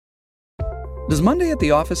Does Monday at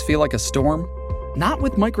the office feel like a storm? Not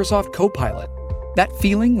with Microsoft Copilot. That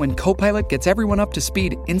feeling when Copilot gets everyone up to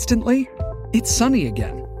speed instantly? It's sunny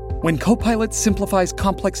again. When Copilot simplifies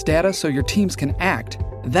complex data so your teams can act,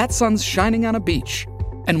 that sun's shining on a beach.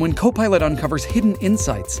 And when Copilot uncovers hidden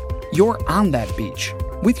insights, you're on that beach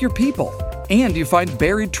with your people, and you find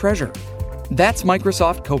buried treasure. That's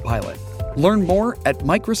Microsoft Copilot. Learn more at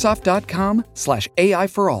Microsoft.com/AI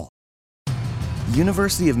for all.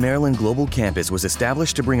 University of Maryland Global Campus was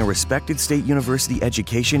established to bring a respected state university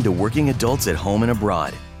education to working adults at home and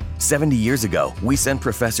abroad. 70 years ago, we sent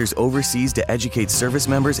professors overseas to educate service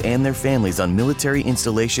members and their families on military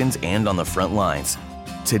installations and on the front lines.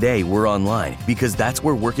 Today, we're online because that's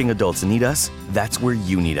where working adults need us, that's where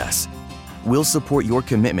you need us. We'll support your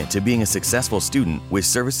commitment to being a successful student with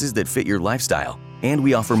services that fit your lifestyle, and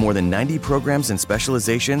we offer more than 90 programs and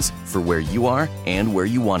specializations for where you are and where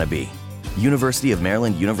you want to be. University of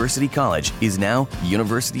Maryland University College is now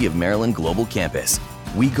University of Maryland Global Campus.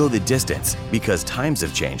 We go the distance because times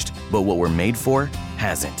have changed, but what we're made for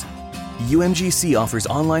hasn't. UMGC offers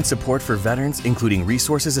online support for veterans, including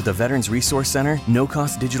resources at the Veterans Resource Center,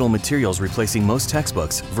 no-cost digital materials replacing most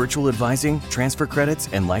textbooks, virtual advising, transfer credits,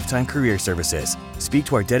 and lifetime career services. Speak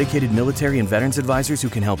to our dedicated military and veterans advisors who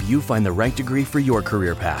can help you find the right degree for your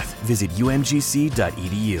career path. Visit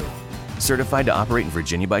umgc.edu. Certified to operate in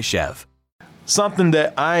Virginia by Chev. Something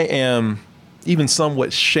that I am even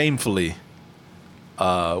somewhat shamefully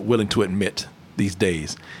willing to admit these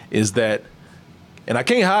days is that, and I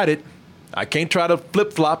can't hide it, I can't try to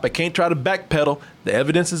flip-flop, I can't try to backpedal, the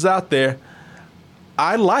evidence is out there.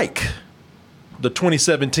 I like the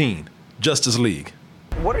 2017 Justice League.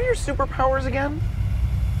 What are your superpowers again?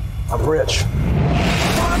 I'm rich.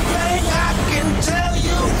 One thing I can tell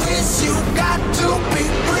you is you got to be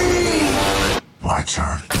free. My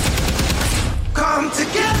turn. Come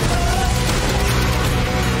together.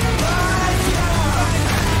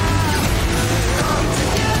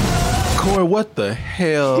 Corey, what the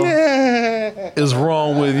hell is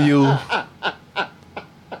wrong with you?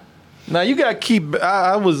 Now you gotta keep.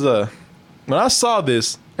 I was when I saw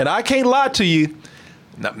this, and I can't lie to you.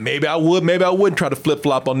 Now, maybe I would, maybe I wouldn't try to flip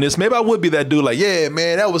flop on this. Maybe I would be that dude like, yeah,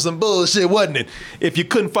 man, that was some bullshit, wasn't it? If you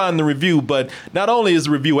couldn't find the review, but not only is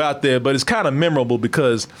the review out there, but it's kind of memorable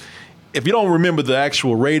because if you don't remember the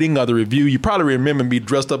actual rating or the review, you probably remember me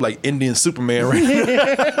dressed up like Indian Superman,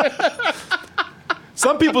 right?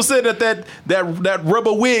 Some people said that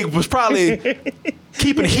rubber wig was probably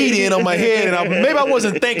keeping heat in on my head, and maybe I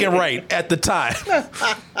wasn't thinking right at the time.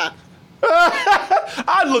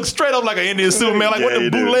 I look straight up like an Indian Superman, like what the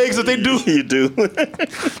bootlegs that they do. You do.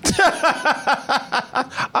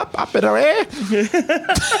 Up in her air.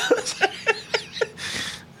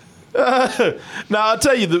 Now I'll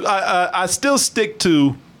tell you, I still stick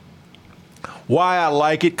to why I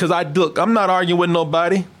like it, because I'm not arguing with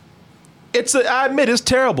nobody. I admit it's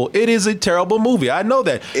terrible. It is a terrible movie. I know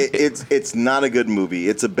that. It's not a good movie.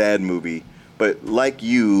 It's a bad movie. But like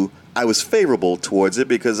you, I was favorable towards it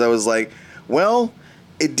because I was like, well,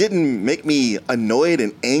 it didn't make me annoyed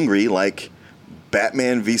and angry like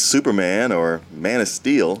Batman v Superman or Man of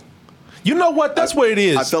Steel. You know what? That's what it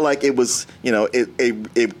is. I felt like it was,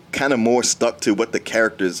 it kind of more stuck to what the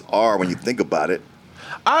characters are when you think about it.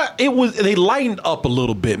 They lightened up a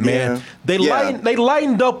little bit, man. Yeah. They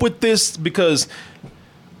lightened up with this because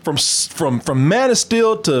from Man of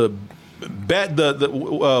Steel to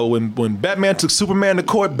when Batman took Superman to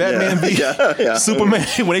court, Batman v Superman,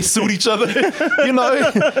 when they sued each other,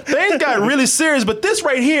 things got really serious. But this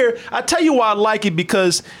right here, I tell you why I like it,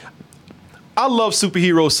 because I love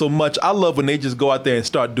superheroes so much. I love when they just go out there and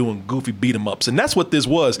start doing goofy beat 'em ups, and that's what this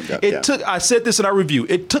was. I said this in our review.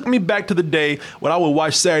 It took me back to the day when I would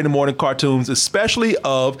watch Saturday morning cartoons, especially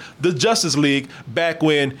of the Justice League, back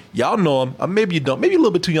when y'all know them. Or maybe you don't. Maybe you're a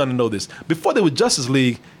little bit too young to know this. Before they were Justice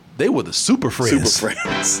League, they were the Super Friends. Super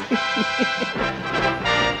Friends.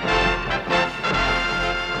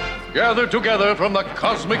 Gathered together from the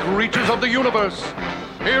cosmic reaches of the universe,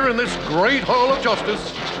 here in this great hall of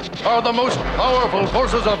justice, are the most powerful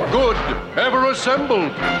forces of good ever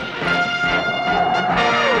assembled.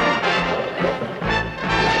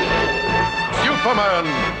 Superman.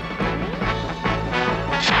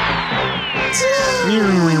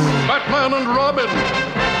 Batman and Robin.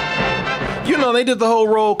 They did the whole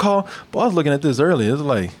roll call. But I was looking at this earlier. I was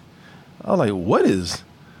like, what is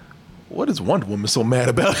what is Wonder Woman so mad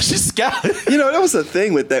about? She's scowling. You know, that was the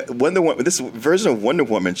thing with that Wonder Woman. This version of Wonder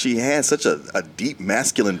Woman, she had such a deep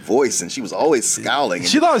masculine voice, and she was always scowling.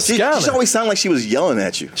 She's always scowling. She always sounded like she was yelling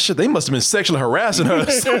at you. Shit, they must have been sexually harassing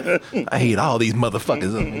her. I hate all these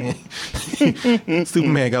motherfuckers.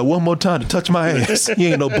 Superman got one more time to touch my ass. He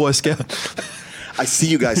ain't no Boy Scout. I see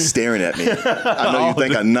you guys staring at me. I know you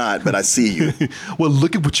think I'm not, but I see you. Well,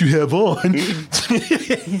 look at what you have on.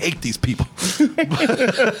 Hate these people.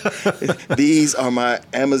 These are my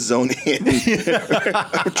Amazonian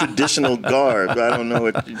traditional garb. I don't know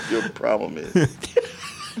what your problem is.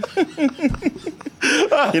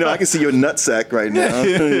 You know, I can see your nutsack right now.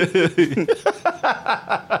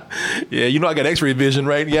 Yeah, you know I got X-ray vision,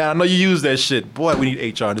 right? Yeah, I know you use that shit. Boy, we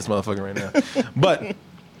need HR in this motherfucker right now. But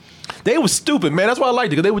they were stupid, man. That's why I liked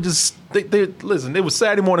it, because they were just listen. They were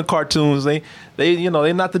Saturday morning cartoons. They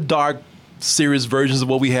they're not the dark, serious versions of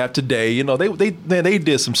what we have today. You know, they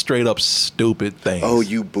did some straight up stupid things. Oh,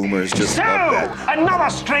 you boomers just So, love that. another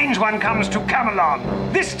strange one comes to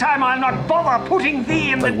Camelot. This time I'll not bother putting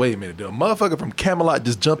thee in Like, the... wait a minute, did a motherfucker from Camelot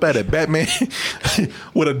just jump out at Batman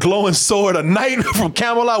with a glowing sword? A knight from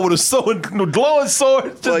Camelot with a glowing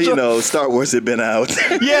sword? Just Well, you jump- know, Star Wars had been out.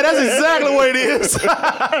 Yeah, that's exactly what it is.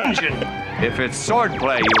 If it's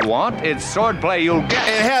swordplay you want, it's swordplay you'll get.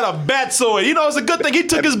 And had a bat sword. You know, it's a good thing he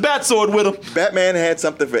took his bat sword with him. Batman had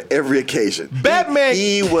something for every occasion. Batman-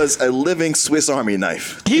 He was a living Swiss Army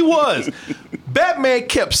knife. He was. Batman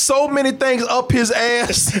kept so many things up his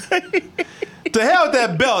ass. To hell with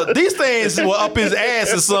that belt. These things were up his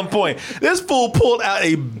ass at some point. This fool pulled out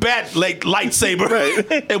a bat lightsaber. Right.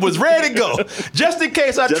 It was ready to go. Just in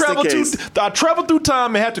case I Just in travel case. through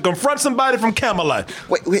time and have to confront somebody from Camelot.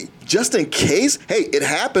 Wait, just in case? Hey, it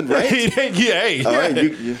happened, right? Yeah, hey. All right,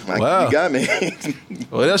 you got me.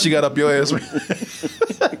 What else you got up your ass?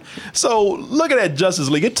 So looking at Justice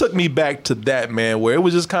League, it took me back to that, man, where it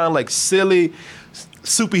was just kind of like silly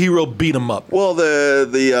superhero beat 'em up. Well,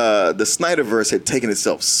 the Snyderverse had taken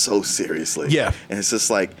itself so seriously. Yeah. And it's just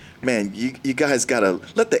like, man, you guys gotta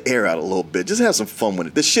let the air out a little bit. Just have some fun with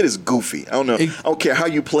it. This shit is goofy. I don't know. I don't care how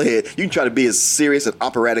you play it. You can try to be as serious and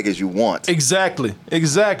operatic as you want. Exactly.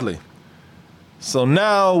 So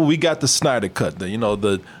now we got the Snyder Cut,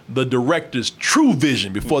 the director's true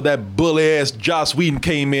vision before that bully ass Joss Whedon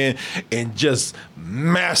came in and just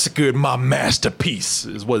massacred my masterpiece,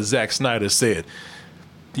 is what Zack Snyder said.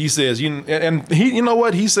 He says, he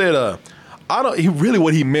said,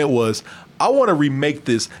 what he meant was, I want to remake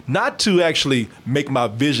this, not to actually make my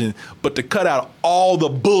vision, but to cut out all the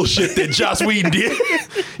bullshit that Joss Whedon did.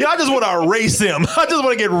 I just want to erase him. I just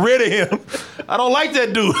want to get rid of him. I don't like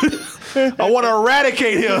that dude. I want to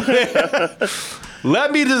eradicate him.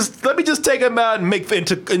 Let me just take him out and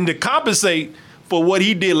to compensate for what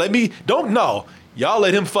he did. Y'all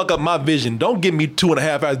let him fuck up my vision. Don't give me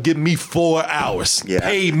 2.5 hours. Give me 4 hours. Yeah.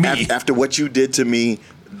 Pay me. After what you did to me,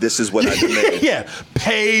 this is what I demand. Yeah,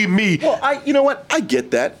 pay me. Well, you know what? I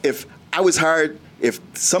get that. If I was hired, if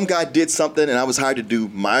some guy did something and I was hired to do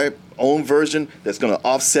my own version that's going to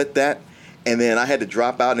offset that, and then I had to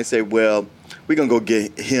drop out and they say, well, we're going to go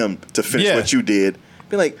get him to finish what you did.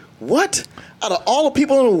 Be like, what? Out of all the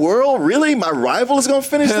people in the world, really? My rival is going to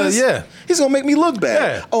finish this? Yeah. He's going to make me look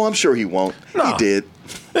bad. Yeah. Oh, I'm sure he won't. No. He did.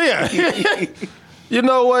 Yeah. You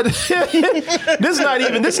know what? This is not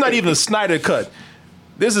even a Snyder cut.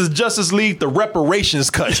 This is Justice League, the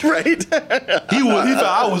reparations cut. Right? He thought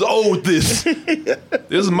I was owed this. This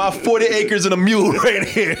is my 40 acres and a mule right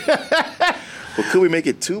here. Well, could we make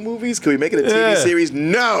it 2 movies? Could we make it a TV series?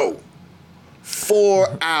 No.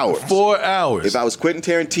 4 hours. 4 hours. If I was Quentin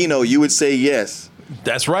Tarantino, you would say yes.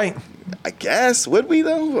 That's right. I guess. Would we,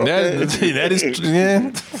 though? Okay. That is,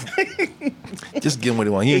 yeah. Just give him what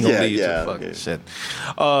he wants. He ain't gonna leave. Yeah, Fucking yeah. shit.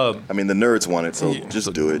 I mean, the nerds want it, so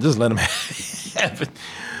just do it. Just let him have it.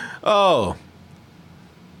 Oh.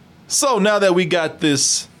 So now that we got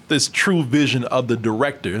this true vision of the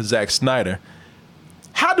director, Zack Snyder,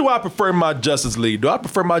 how do I prefer my Justice League? Do I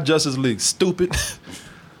prefer my Justice League stupid?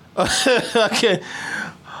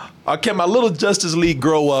 Can my little Justice League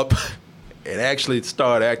grow up and actually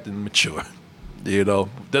start acting mature? You know,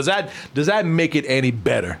 does that make it any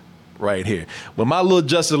better right here? When my little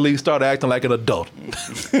Justice League start acting like an adult,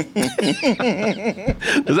 is it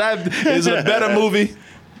a better movie?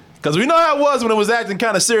 Because we know how it was when it was acting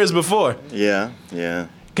kind of serious before. Yeah.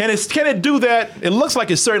 Can it do that? It looks like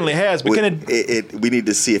it certainly has, but can it? We need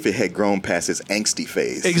to see if it had grown past its angsty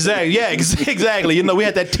phase. Exactly. Yeah. Exactly. You know, we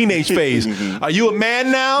had that teenage phase. Are you a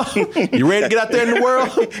man now? You ready to get out there in the world?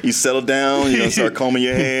 You settle down. You start combing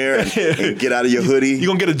your hair and get out of your hoodie. You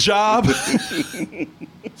gonna get a job?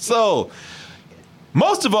 So,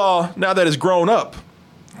 Most of all, now that it's grown up,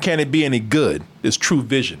 can it be any good? This true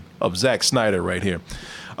vision of Zack Snyder right here.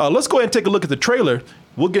 Let's go ahead and take a look at the trailer.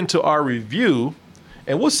 We'll get into our review,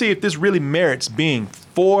 and we'll see if this really merits being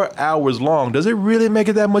 4 hours long. Does it really make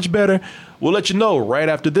it that much better? We'll let you know right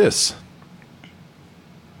after this.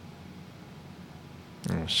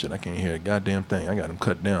 Oh, shit, I can't hear a goddamn thing. I got him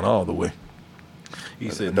cut down all the way. He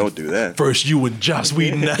said, "Don't do that." First, you and Joss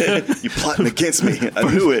Whedon. You plotting against me. I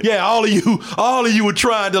knew it. Yeah, all of you were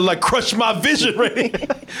trying to like crush my vision. Right?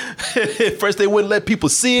 First, they wouldn't let people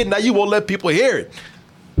see it. Now you won't let people hear it.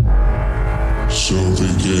 So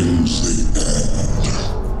begins the end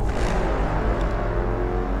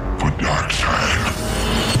for Darkseid.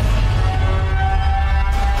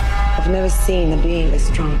 I've never seen a being this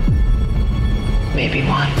strong. Maybe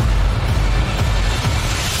one.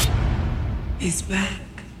 He's back.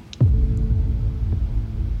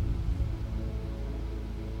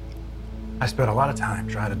 I spent a lot of time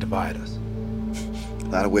trying to divide us. A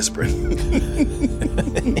lot of whispering.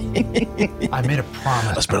 I made a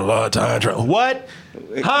promise. I spent a lot of time trying. What?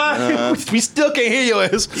 Huh? We still can't hear your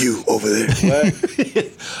ass. You over there. What?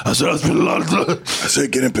 I spent a lot of time. I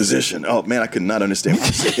said get in position. Oh, man, I could not understand what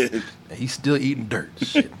you said. He's still eating dirt.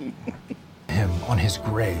 Shit. Him on his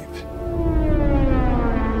grave.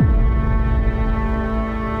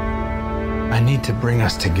 I need to bring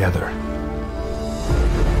us together.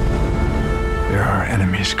 There are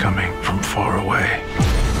enemies coming from far away.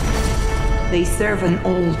 They serve an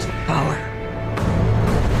old power.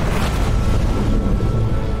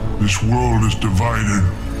 This world is divided.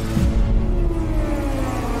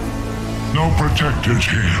 No protectors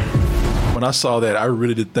here. When I saw that, I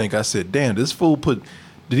really did think, I said, damn, this fool did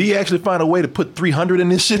he actually find a way to put 300 in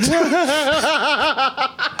this shit?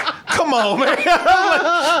 Come on, man.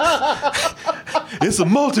 It's a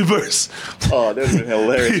multiverse. Oh, that would have been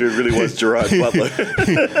hilarious if it really was Gerard Butler.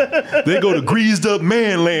 They go to greased up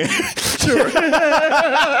man land.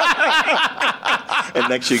 And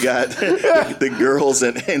next you got the girls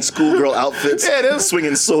in schoolgirl outfits,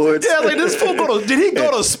 swinging swords. Yeah, like this fool did he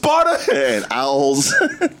go to Sparta? And owls.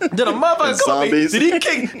 Did a motherfucker zombies.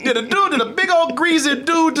 Did a big old greasy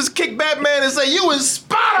dude just kick Batman and say, "You in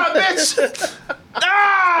Sparta, bitch"?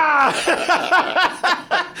 Ah!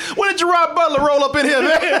 When did Gerard Butler roll up in here,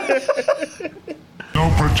 man? No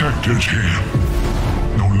protectors here.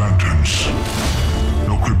 No lanterns.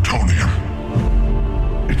 No Kryptonium.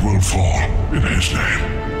 It will fall in his name.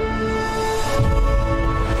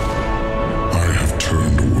 I have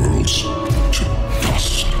turned worlds to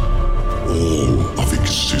dust. All of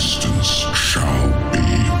existence shall be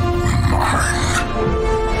mine.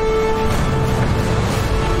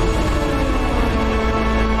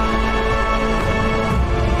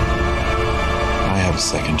 A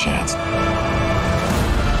second chance. I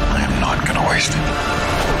am not gonna waste it.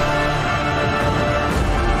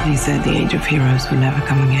 He said the age of heroes would never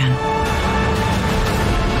come again.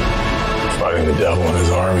 Fighting the devil and his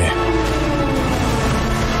army.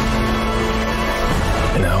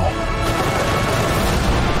 You know,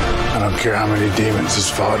 I don't care how many demons he's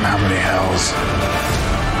fought and how many hells.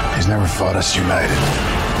 He's never fought us united.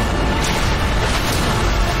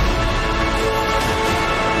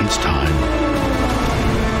 It's time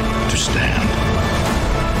to stand,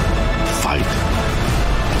 fight.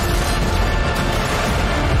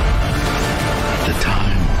 The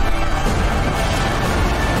time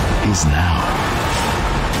is now.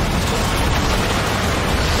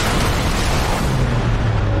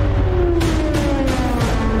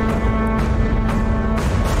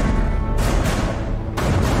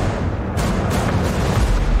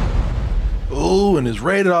 Ooh, and it's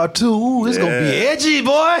rated R too. Ooh, it's gonna be edgy,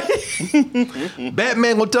 boy.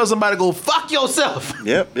 Batman gonna tell somebody to go fuck yourself.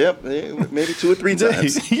 Yep. Maybe 2 or 3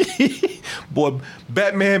 times. Boy,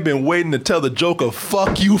 Batman been waiting to tell the Joker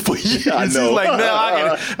 "fuck you" for years. I know. He's like, now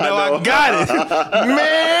I got it.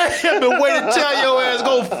 Man, I've been waiting to tell your ass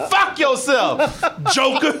go fuck yourself,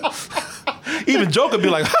 Joker. Even Joker be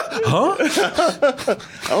like, huh?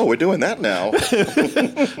 Oh, we're doing that now.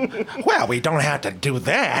 Well, we don't have to do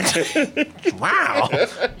that. Wow.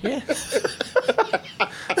 Yeah.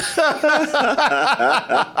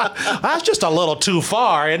 That's just a little too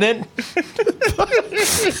far, isn't it?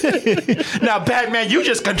 Now, Batman, you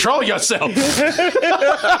just control yourself.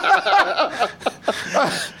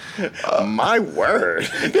 My word.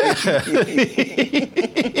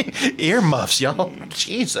 Earmuffs, y'all.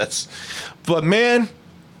 Jesus. But man,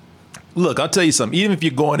 look, I'll tell you something. Even if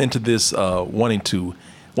you're going into this wanting to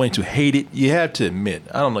hate it, you have to admit,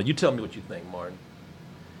 I don't know, you tell me what you think, Martin.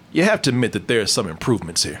 You have to admit that there are some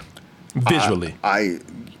improvements here. Visually.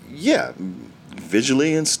 Yeah.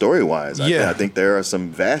 visually and story-wise. I think there are some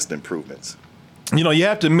vast improvements. You know, you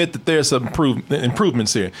have to admit that there's some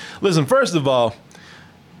improvements here. Listen, first of all,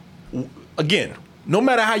 again, no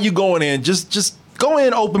matter how you going in, just go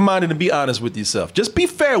in open-minded and be honest with yourself. Just be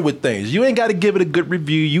fair with things. You ain't got to give it a good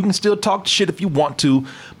review. You can still talk shit if you want to,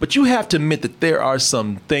 but you have to admit that there are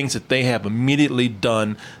some things that they have immediately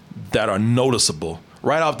done that are noticeable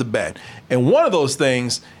right off the bat. And one of those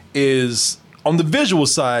things is on the visual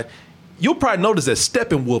side. You'll probably notice that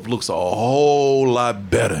Steppenwolf looks a whole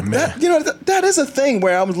lot better, man. That is a thing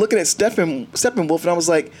where I was looking at Steppenwolf and I was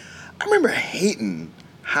like, I remember hating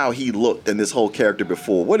how he looked in this whole character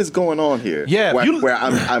before. What is going on here? Yeah, where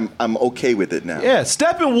I'm okay with it now. Yeah,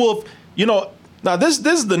 Steppenwolf. You know, now this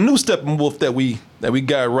is the new Steppenwolf that we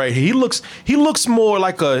got right here. He looks more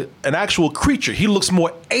like an actual creature. He looks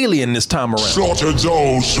more alien this time around. Slaughter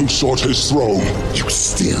those who sought his throne. You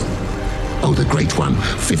still owe the Great One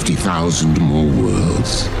 50,000 more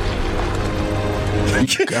worlds.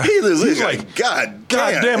 He's like, God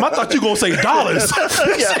damn, I thought you were going to say dollars.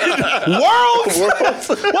 Worlds?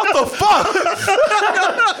 What the fuck?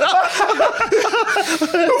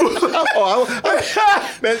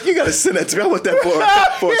 Man, you got to send that to me. I want that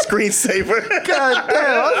for a screensaver. God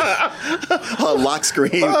damn. A lock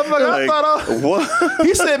screen. What?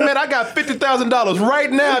 He said, man, I got $50,000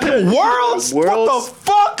 right now. Worlds? What the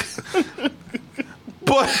fuck?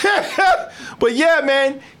 But yeah,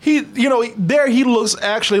 man, he looks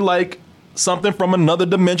actually like something from another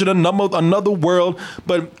dimension, another world.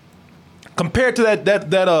 But compared to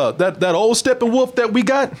that old Steppenwolf that we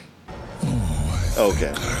got,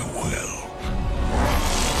 okay.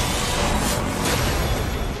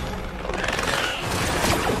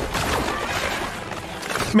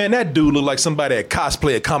 Man, that dude look like somebody at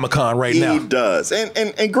cosplay at Comic-Con right now. He does.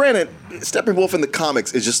 And granted, Steppenwolf in the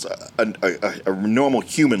comics is just a normal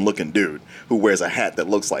human-looking dude who wears a hat that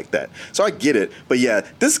looks like that. So I get it. But yeah,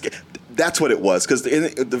 that's what it was. Because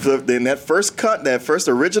in that first cut, that first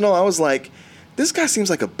original, I was like, this guy seems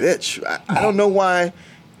like a bitch. I don't know why.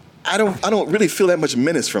 I don't really feel that much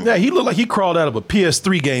menace from him. Yeah, he looked like he crawled out of a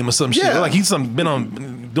PS3 game or some shit. Like he's been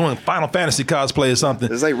on doing Final Fantasy cosplay or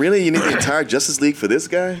something. It's like, really? You need the entire Justice League for this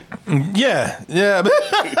guy? Yeah.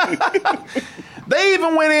 They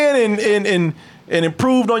even went in and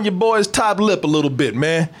improved on your boy's top lip a little bit,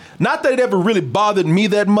 man. Not that it ever really bothered me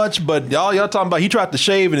that much, but y'all talking about he tried to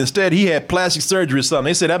shave and instead he had plastic surgery or something.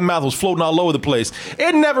 They said that mouth was floating all over the place.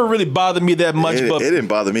 It never really bothered me that much. It didn't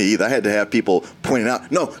bother me either. I had to have people pointing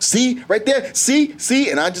out, no, see, right there, see,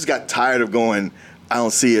 and I just got tired of going, I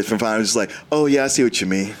don't see it from fine. I was just like, oh yeah, I see what you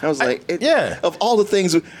mean. I was like, of all the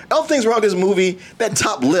things around this movie, that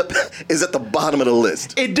top lip is at the bottom of the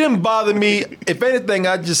list. It didn't bother me. If anything,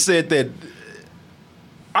 I just said that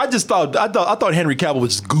I thought Henry Cavill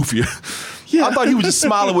was just goofier. Yeah. I thought he was just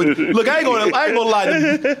smiling with. Look, I ain't gonna lie to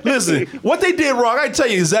you. Listen, what they did wrong, I can tell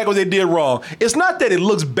you exactly what they did wrong. It's not that it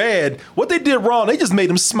looks bad. What they did wrong, they just made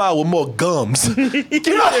him smile with more gums. You know,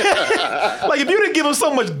 like if you didn't give him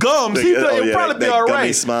so much gums, he'd probably be all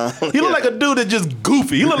right. Smile. He looked like a dude that just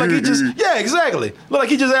goofy. He looked like he just exactly. Look like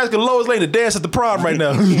he just asking Lois Lane to dance at the prom right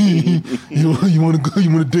now. you want to go?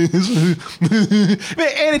 You want to dance?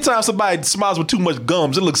 Man, anytime somebody smiles with too much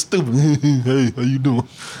gums, it looks stupid. Hey, how you doing?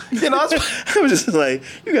 You know. I was just like,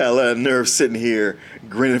 you got a lot of nerve sitting here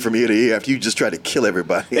grinning from ear to ear after you just tried to kill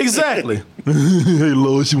everybody. Exactly. Hey,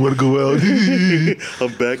 Lois, you want to go out?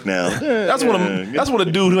 I'm back now. That's what a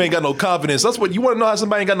dude who ain't got no confidence. That's what you want to know how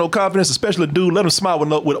somebody ain't got no confidence, especially a dude. Let him smile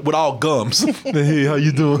with all gums. Hey, how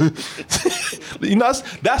you doing? You know,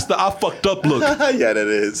 that's the I fucked up look. Yeah, that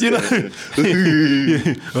is. You know,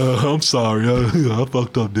 I'm sorry, I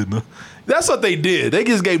fucked up, didn't I? That's what they did. They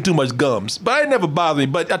just gave too much gums. But it never bothered me.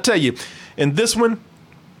 But I tell you, in this one,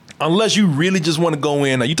 unless you really just want to go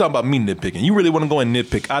in, now you talking about me nitpicking. You really want to go and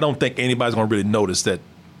nitpick. I don't think anybody's going to really notice that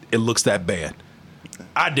it looks that bad.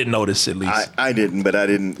 I didn't notice, at least. I didn't, but I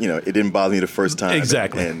didn't, it didn't bother me the first time.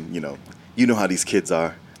 Exactly. And you know how these kids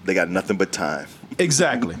are. They got nothing but time.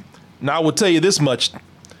 Exactly. Now, I will tell you this much.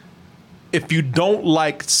 If you don't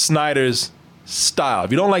like Snyder's style,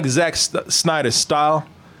 if you don't like Zack Snyder's style,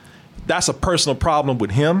 that's a personal problem with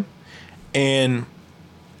him, and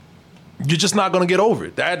you're just not going to get over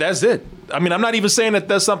it. That's it. I mean, I'm not even saying that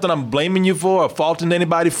that's something I'm blaming you for or faulting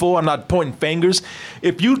anybody for. I'm not pointing fingers.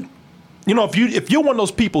 If you're one of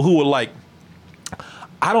those people who are like,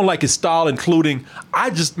 I don't like his style, including,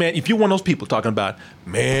 if you're one of those people talking about,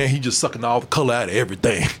 man, he just sucking all the color out of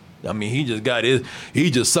everything. I mean, he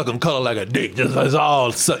just sucking color like a dick.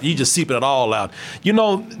 He just seeping it all out.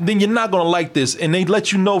 Then you're not going to like this. And they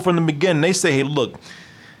let you know from the beginning. They say, hey, look,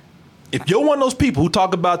 if you're one of those people who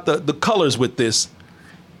talk about the colors with this,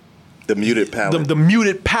 the muted palette, the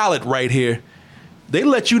muted palette right here, they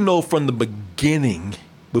let you know from the beginning,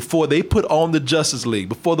 before they put on the Justice League,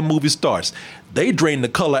 before the movie starts, they drain the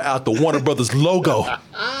color out the Warner Brothers logo.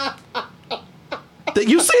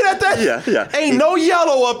 You see that? Yeah. Ain't no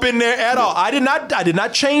yellow up in there at all. I did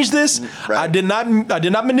not change this. Right. I did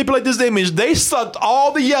not manipulate this image. They sucked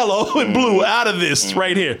all the yellow and blue out of this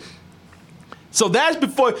right here. So that's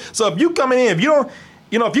before. So if you coming in, if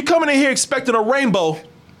you coming in here expecting a rainbow,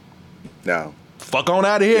 no, fuck on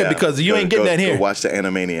out of here because you ain't getting that here. Go watch the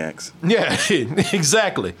Animaniacs. Yeah,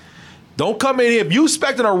 exactly. Don't come in here if you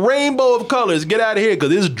expecting a rainbow of colors. Get out of here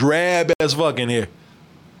because it's drab as fuck in here.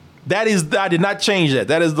 I did not change that.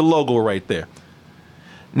 That is the logo right there.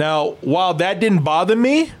 Now, while that didn't bother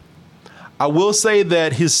me, I will say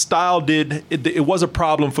that his style it was a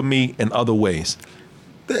problem for me in other ways.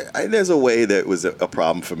 There's a way that was a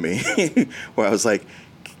problem for me where I was like,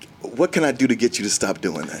 what can I do to get you to stop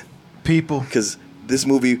doing that? People. Because this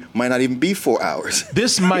movie might not even be 4 hours.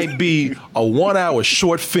 This might be a 1 hour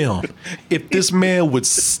short film. If this man would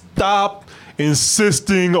stop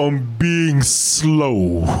insisting on being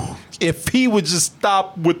slow. If he would just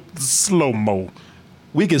stop with the slow-mo,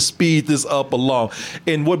 we can speed this up along.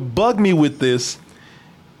 And what bugged me with this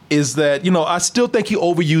is that, I still think he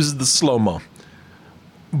overuses the slow-mo.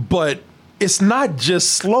 But it's not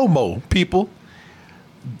just slow-mo, people.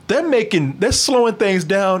 They're slowing things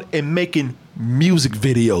down and making music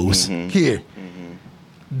videos here. Mm-hmm.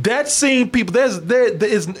 That scene, people,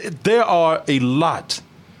 there are a lot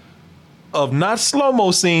of not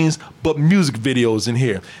slow-mo scenes, but music videos in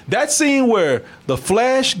here. That scene where the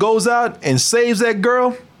Flash goes out and saves that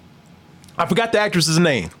girl, I forgot the actress's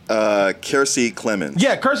name. Kiersey Clemons.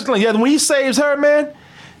 Yeah, Kiersey Clemons. Yeah, when he saves her, man,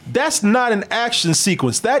 that's not an action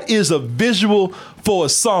sequence. That is a visual for a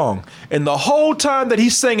song. And the whole time that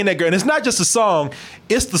he's singing that girl, and it's not just a song,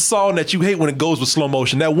 it's the song that you hate when it goes with slow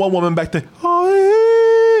motion. That one woman back there,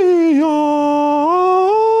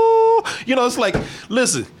 it's like,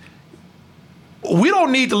 listen, we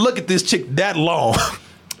don't need to look at this chick that long.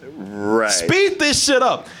 Right. Speed this shit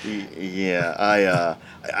up. Yeah,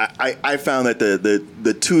 I found that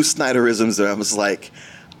the two Snyderisms that I was like,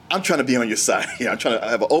 I'm trying to be on your side. I'm trying to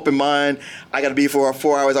have an open mind. I got to be for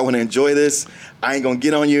 4 hours. I want to enjoy this. I ain't going to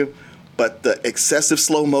get on you. But the excessive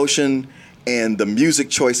slow motion and the music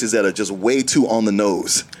choices that are just way too on the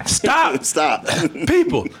nose. Stop. Stop.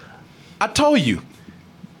 People, I told you,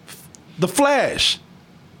 The Flash,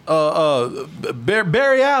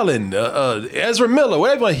 Barry Allen, Ezra Miller,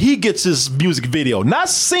 whatever, he gets his music video. Not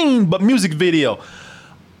scene, but music video.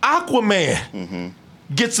 Aquaman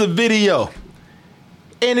gets a video.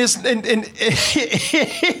 And it's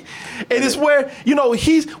it's where,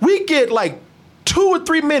 we get like 2 or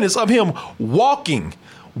 3 minutes of him walking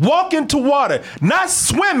to water, not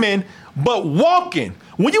swimming, but walking.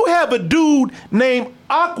 When you have a dude named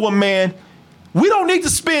Aquaman, we don't need to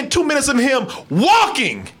spend 2 minutes of him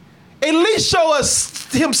walking. At least show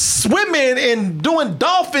us him swimming and doing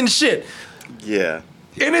dolphin shit. Yeah.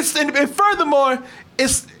 And furthermore,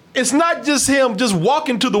 it's not just him just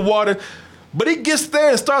walking to the water, but he gets there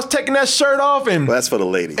and starts taking that shirt off. And that's for the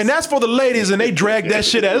ladies. And that's for the ladies, and they drag that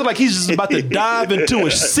shit out. It's like he's just about to dive into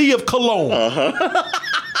a sea of cologne.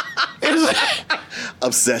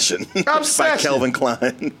 Obsession. By Calvin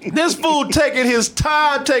Klein. This fool taking his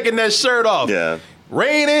time taking that shirt off. Yeah.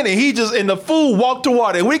 Raining, and the fool walked to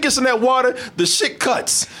water. And when he gets in that water, the shit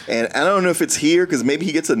cuts. And I don't know if it's here, because maybe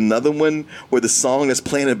he gets another one where the song that's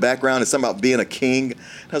playing in the background is something about being a king.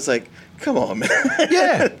 I was like, come on, man.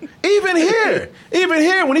 Yeah. Even here,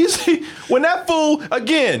 when that fool,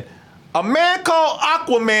 again, a man called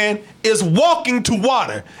Aquaman is walking to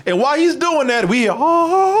water. And while he's doing that, we hear,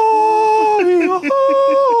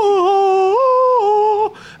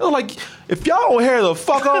 like, if y'all don't hear the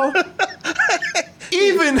fuck on,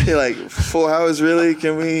 even you're like 4 hours, really?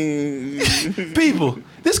 Can we? People,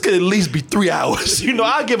 this could at least be 3 hours.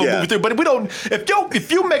 I'll give a movie 3, but we don't.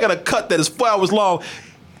 If you making a cut that is 4 hours long,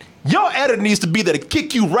 your editor needs to be there to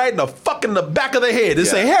kick you right in the back of the head and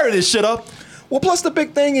say, hurry this shit up. Well, plus the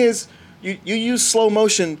big thing is you use slow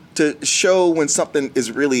motion to show when something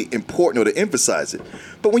is really important or to emphasize it.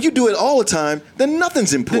 But when you do it all the time, then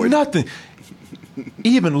nothing's important. Nothing.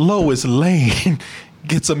 Even Lois Lane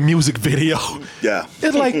gets a music video. Yeah.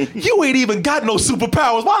 It's like, you ain't even got no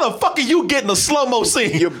superpowers. Why the fuck are you getting a slow-mo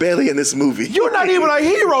scene? You're barely in this movie. You're not even a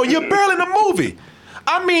hero. You're barely in the movie.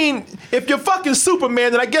 I mean, if you're fucking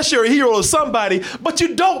Superman, then I guess you're a hero to somebody, but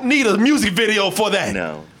you don't need a music video for that.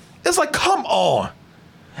 No. It's like, come on.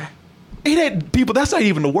 People, that's not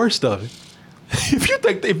even the worst of it.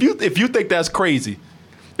 if you think that's crazy,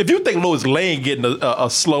 if you think Lois Lane getting a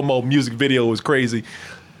slow-mo music video is crazy,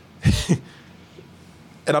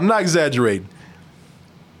 and I'm not exaggerating,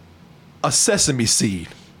 a sesame seed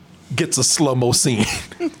gets a slow-mo scene.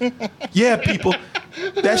 Yeah, people,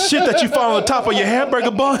 that shit that you find on the top of your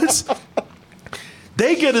hamburger buns,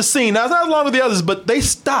 they get a scene. Now, it's not as long as the others, but they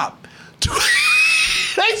stop.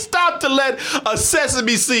 They stop to let a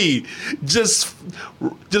sesame seed just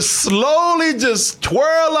slowly just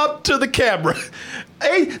twirl up to the camera.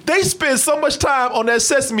 They spend so much time on that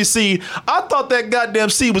sesame seed. I thought that goddamn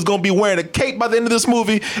seed was gonna be wearing a cape by the end of this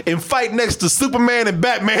movie and fight next to Superman and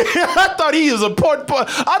Batman. I thought he was an important part.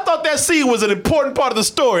 I thought that seed was an important part of the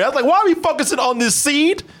story. I was like, why are we focusing on this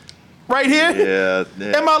seed right here? Yeah.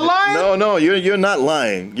 Am I lying? No, you're not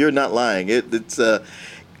lying. You're not lying. It's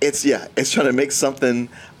trying to make something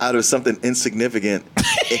out of something insignificant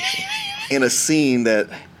in a scene that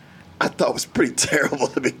I thought was pretty terrible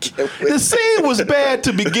to begin with. The scene was bad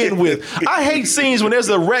to begin with. I hate scenes when there's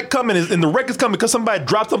a wreck coming and the wreck is coming because somebody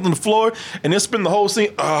dropped something on the floor and they spend the whole scene,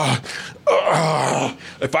 if I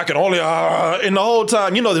could only, and the whole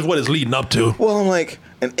time, you know what it's leading up to. Well, I'm like,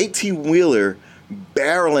 an 18-wheeler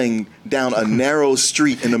barreling down a narrow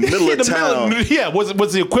street in the middle of town.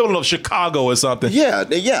 Was the equivalent of Chicago or something. Yeah,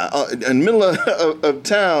 in the middle of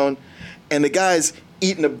town, and the guy's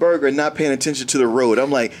eating a burger and not paying attention to the road. I'm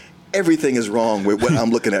like, everything is wrong with what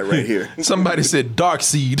I'm looking at right here. Somebody said dark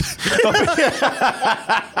seed.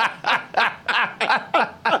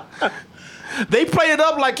 They played it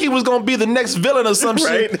up like he was gonna be the next villain or some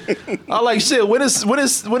shit. I like shit. When is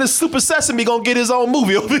Super Sesame gonna get his own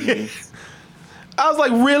movie over here? I was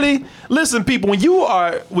like, really? Listen, people, when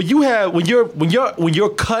your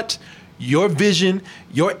cut, your vision,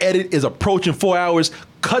 your edit is approaching 4 hours,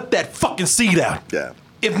 cut that fucking seed out. Yeah.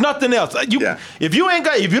 If nothing else, if you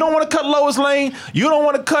don't want to cut Lois Lane, you don't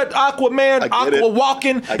want to cut Aquaman,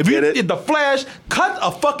 Walken, the Flash, cut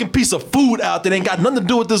a fucking piece of food out that ain't got nothing to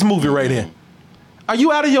do with this movie right here. Are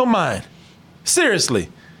you out of your mind? Seriously.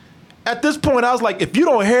 At this point, I was like, if you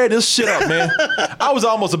don't hair this shit up, man, I was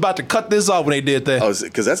almost about to cut this off when they did that.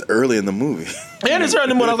 Because that's early in the movie. And it's early in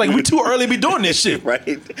the movie. I was like, we too early to be doing this shit. Right?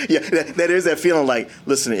 Yeah, that is that feeling like,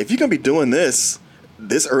 listen, if you're going to be doing this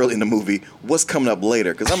early in the movie, what's coming up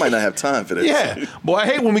later? Because I might not have time for this. Yeah. Boy, I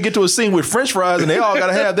hate when we get to a scene with French fries and they all got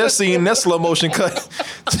to have their scene, their slow motion cut.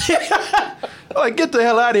 Like, get the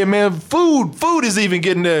hell out of here, man. Food is even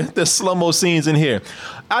getting the slow-mo scenes in here.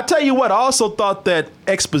 I'll tell you what, I also thought that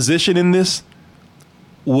exposition in this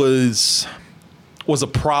was a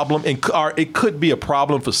problem, and it could be a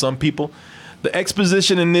problem for some people. The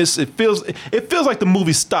exposition in this, it feels like the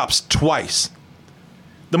movie stops twice.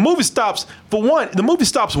 The movie stops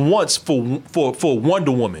once for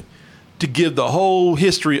Wonder Woman to give the whole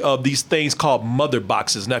history of these things called mother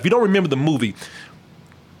boxes. Now, if you don't remember the movie,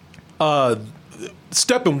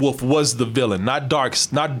 Steppenwolf was the villain, not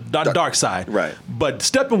Darkseid. Right. But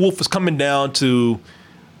Steppenwolf was coming down to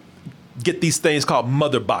get these things called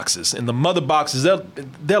mother boxes, and the mother boxes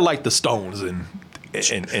they're like the stones and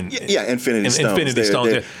Infinity Stones. Infinity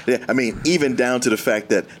Stones. I mean, even down to the fact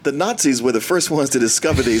that the Nazis were the first ones to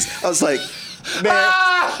discover these. I was like, man,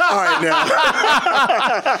 all right now.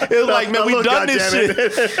 It was like, man, we done this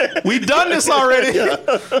shit. We done this already. Yeah.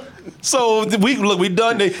 So we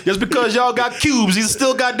done it. Just because y'all got cubes, these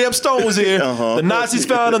still goddamn stones here. The Nazis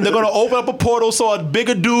found them. They're gonna open up a portal so a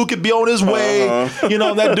bigger dude could be on his way. You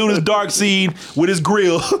know, that dude is Darkseid with his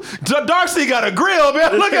grill. Darkseid got a grill,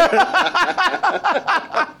 man. Look at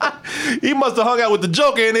he must have hung out with the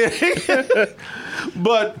Joker in there.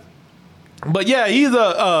 But yeah,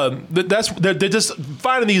 they're just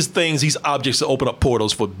finding these things, these objects to open up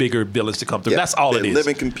portals for bigger villains to come through. That's all it is.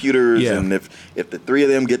 Living computers, and if the three of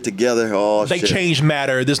them get together, they change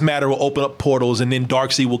matter. This matter will open up portals, and then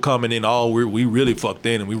Darkseid will come, and then we really fucked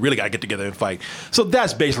in, and we really got to get together and fight. So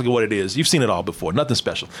that's basically what it is. You've seen it all before, nothing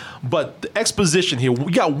special. But the exposition here,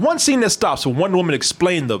 we got one scene that stops for Wonder Woman to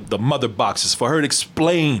explain the mother boxes, for her to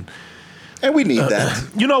explain. And we need that.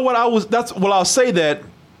 You know what? I'll say that.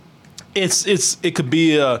 It could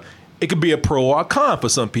be a pro or a con for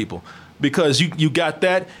some people, because you got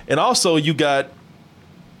that, and also you got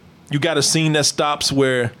a scene that stops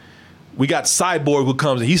where we got Cyborg who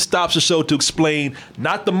comes and he stops the show to explain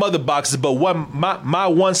not the mother boxes, but my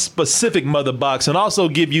one specific mother box, and also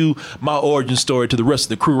give you my origin story to the rest of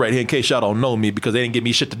the crew right here in case y'all don't know me, because they didn't give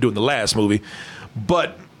me shit to do in the last movie.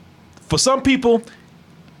 But for some people,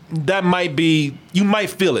 that might be, you might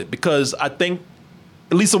feel it, because I think,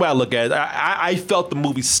 at least the way I look at it, I felt the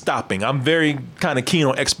movie stopping. I'm very kind of keen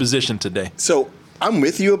on exposition today. So I'm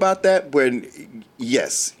with you about that. When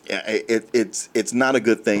Yes, it's not a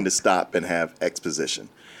good thing to stop and have exposition.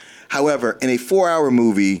 However, in a 4-hour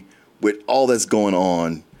movie with all that's going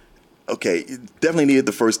on, okay, definitely needed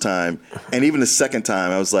the first time, and even the second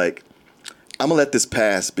time, I was like, I'm gonna let this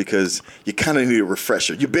pass because you kind of need a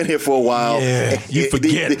refresher. You've been here for a while. Yeah, you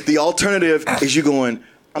forget. The alternative is you going,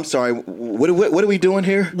 I'm sorry, what are we doing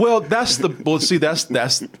here? Well, that's the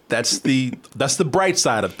bright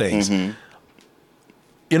side of things. Mm-hmm.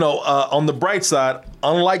 You know, on the bright side,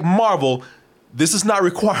 unlike Marvel, this is not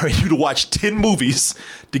requiring you to watch 10 movies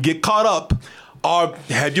to get caught up, or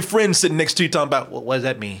have your friends sitting next to you talking about, what does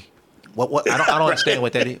that mean? What? I don't understand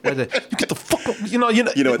what that is. What is that? You get the fuck up. You know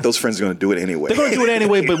what? Those friends are going to do it anyway. They're going to do it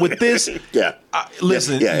anyway. But with this,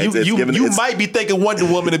 listen, you might be thinking Wonder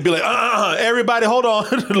Woman and be like, everybody, hold on.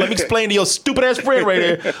 Let me explain to your stupid ass friend right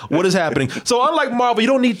here what is happening. So unlike Marvel, you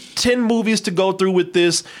don't need 10 movies to go through with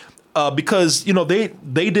this because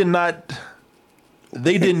they didn't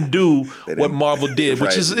do what Marvel did,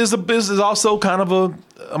 which is also kind of a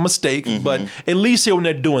mistake. Mm-hmm. But at least here when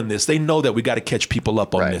they're doing this, they know that we got to catch people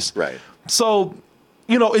up on this. Right. So,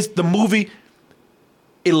 it's the movie.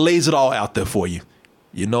 It lays it all out there for you.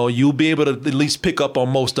 You'll be able to at least pick up on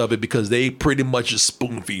most of it because they pretty much just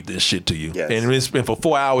spoon feed this shit to you. Yes. And for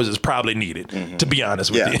 4 hours, it's probably needed, to be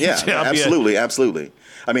honest with you. Yeah, absolutely.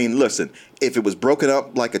 I mean, listen, if it was broken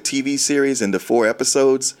up like a TV series into 4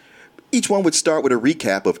 episodes, each one would start with a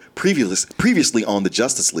recap of previously on the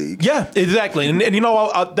Justice League. Yeah, exactly. And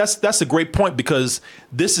that's a great point because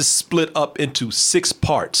this is split up into 6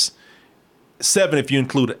 parts. 7 if you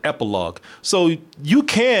include an epilogue. So you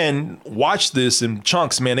can watch this in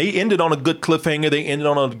chunks, man. They ended on a good cliffhanger. They ended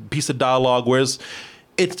on a piece of dialogue, whereas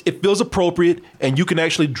it feels appropriate, and you can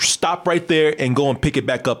actually stop right there and go and pick it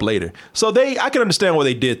back up later. So I can understand why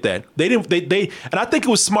they did that. And I think it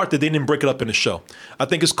was smart that they didn't break it up in the show. I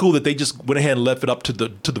think it's cool that they just went ahead and left it up to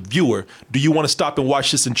the viewer. Do you want to stop and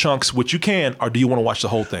watch this in chunks, which you can, or do you want to watch the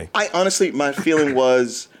whole thing? I honestly, my feeling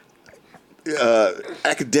was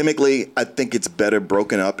academically, I think it's better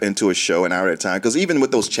broken up into a show an hour at a time. Because even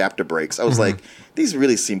with those chapter breaks, I was like, these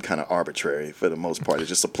really seem kind of arbitrary for the most part. It's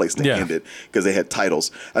just a place to end it because they had titles.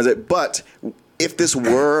 I was like, but if this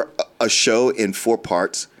were a show in 4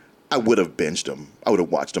 parts, I would have binged them. I would have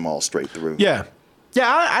watched them all straight through. Yeah.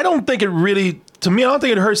 I don't think it really, to me, I don't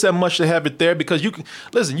think it hurts that much to have it there because you can,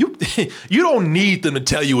 listen, you don't need them to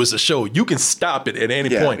tell you it's a show. You can stop it at any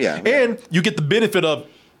point. And you get the benefit of,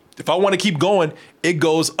 if I want to keep going, it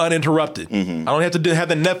goes uninterrupted. Mm-hmm. I don't have to have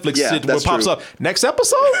the Netflix shit where it pops up. Next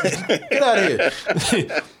episode? Get out of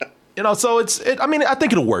here. So I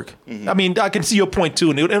think it'll work. Mm-hmm. I mean, I can see your point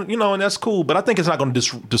too, and that's cool, but I think it's not going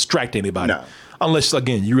to distract anybody. No. Unless,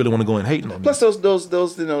 again, you really want to go and hate on them. Plus,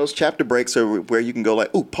 those chapter breaks are where you can go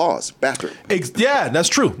like, ooh, pause, bathroom. Yeah, that's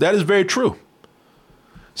true. That is very true.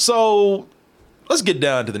 So let's get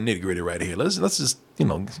down to the nitty gritty right here. Let's just,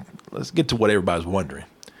 let's get to what everybody's wondering.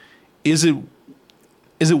 Is it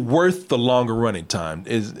worth the longer running time?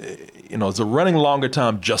 Is the running longer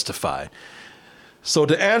time justified? So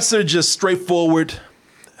to answer just straightforward,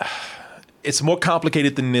 it's more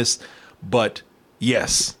complicated than this, but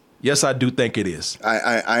yes, I do think it is.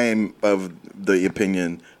 I am of the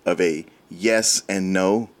opinion of a yes and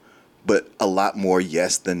no, but a lot more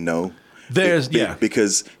yes than no.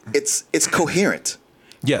 Because it's coherent.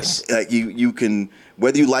 Yes, you can.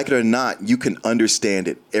 Whether you like it or not, you can understand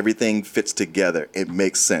it. Everything fits together. It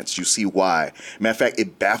makes sense. You see why. Matter of fact,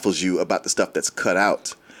 it baffles you about the stuff that's cut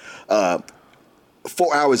out. 4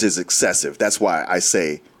 hours is excessive. That's why I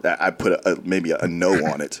say that I put maybe a no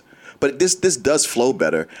on it. But this does flow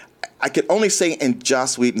better. I can only say in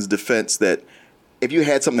Joss Whedon's defense that if you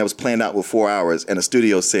had something that was planned out with 4 hours and a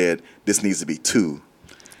studio said this needs to be 2,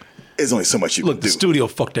 there's only so much you can do. Look, the studio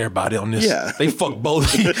fucked everybody on this. Yeah. They fucked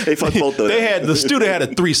both. They fucked both of them. The studio had a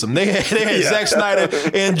threesome. They had Zack Snyder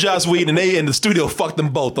and Joss Whedon, and the studio fucked them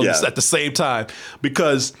both at the same time.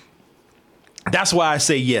 Because that's why I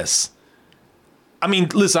say yes. I mean,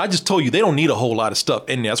 listen, I just told you they don't need a whole lot of stuff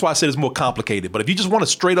in there. That's why I said it's more complicated. But if you just want a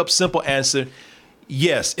straight up simple answer,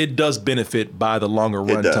 yes, it does benefit by the longer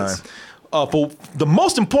runtime. For the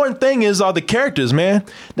most important thing is the characters, man.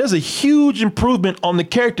 There's a huge improvement on the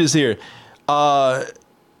characters here, and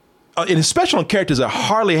especially on characters that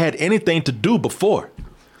hardly had anything to do before.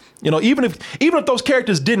 Even if those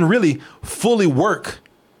characters didn't really fully work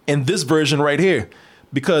in this version right here,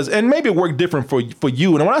 and maybe it worked different for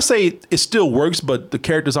you. And when I say it still works, but the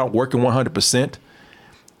characters aren't working 100%,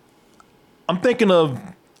 I'm thinking of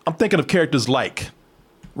characters like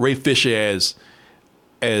Ray Fisher as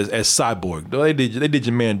Cyborg. They did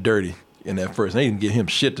your man dirty in that first. They didn't give him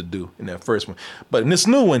shit to do in that first one. But in this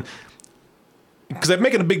new one, because they're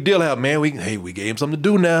making a big deal out, man. We gave him something to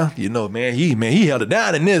do now. You know, man, he held it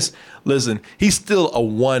down in this. Listen, he's still a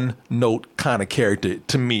one-note kind of character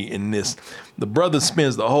to me in this. The brother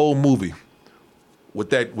spends the whole movie with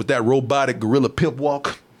that robotic gorilla pimp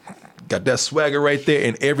walk. Got that swagger right there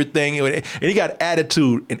and everything. And he got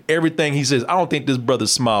attitude in everything he says. I don't think this brother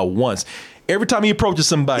smiled once. Every time he approaches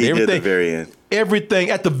somebody, he everything. At the very end. Everything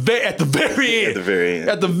at the very end. At the very end.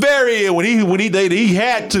 At the very end when he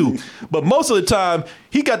had to. But most of the time,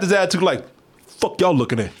 he got this attitude like, fuck y'all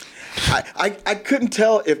looking at. I couldn't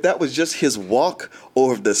tell if that was just his walk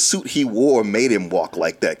or if the suit he wore made him walk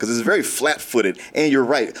like that, because it's very flat-footed, and you're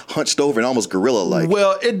right, hunched over and almost gorilla-like.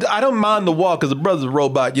 Well, I don't mind the walk because the brother's a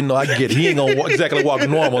robot. You know, I get it. He ain't gonna exactly walk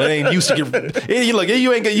normal. It ain't used to get.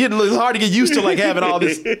 It's hard to get used to like having all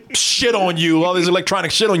this shit on you, all this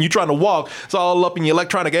electronic shit on you trying to walk. It's all up in your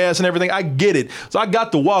electronic ass and everything. I get it. So I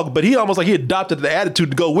got the walk, but he almost like he adopted the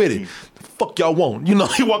attitude to go with it. Fuck y'all want. You know,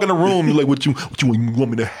 he walk in the room, you like, what you want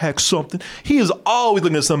me to hack something? He is always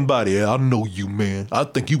looking at somebody. Yeah, I know you, man. I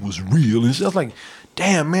think you was real. And it's just like,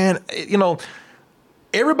 damn, man. You know,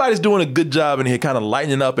 everybody's doing a good job in here, kind of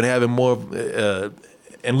lightening up and having more,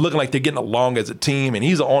 and looking like they're getting along as a team. And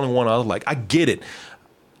he's the only one I was like, I get it.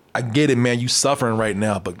 I get it, man. You suffering right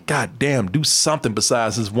now, but goddamn, do something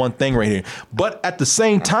besides this one thing right here. But at the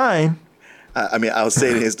same time, I mean, I was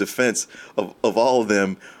saying in his defense of all of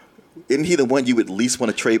them, isn't he the one you would at least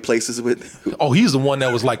want to trade places with? Oh, he's the one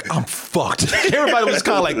that was like, I'm fucked. Everybody was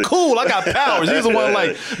kind of like, cool, I got powers. He's the one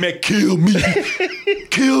like, man, kill me.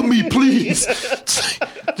 Kill me, please.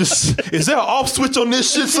 Just, is there an off switch on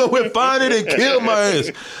this shit somewhere? Find it and kill my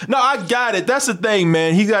ass. No, I got it. That's the thing,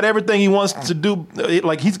 man. He's got everything he wants to do.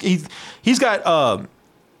 Like, he's got...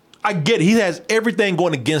 I get it. He has everything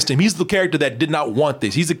going against him. He's the character that did not want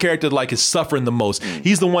this. He's the character that like is suffering the most.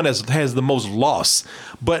 He's the one that has the most loss.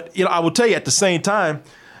 But you know, I will tell you at the same time,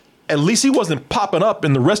 at least he wasn't popping up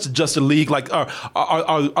in the rest of Justice League like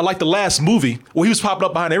like the last movie where he was popping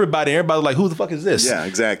up behind everybody. And everybody was like, who the fuck is this? Yeah,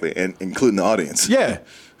 exactly, and including the audience. Yeah.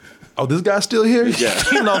 Oh, this guy's still here?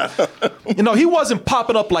 Yeah. you know, he wasn't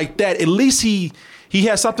popping up like that. At least he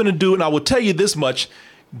has something to do. And I will tell you this much.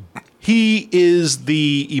 He is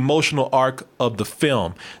the emotional arc of the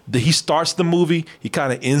film. He starts the movie, he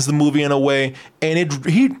kind of ends the movie in a way, and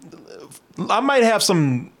I might have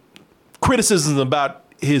some criticisms about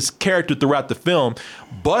his character throughout the film,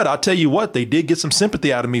 but I'll tell you what, they did get some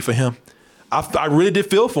sympathy out of me for him. I really did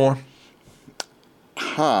feel for him.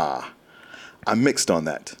 I'm mixed on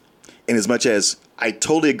that. In as much as I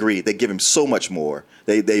totally agree, they give him so much more.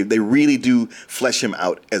 They really do flesh him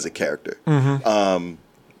out as a character. Mm-hmm.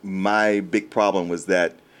 My big problem was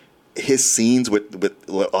that his scenes with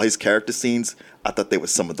all his character scenes, I thought they were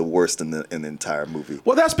some of the worst in the entire movie.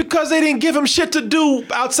 Well, that's because they didn't give him shit to do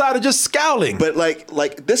outside of just scowling. But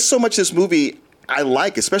like there's so much this movie I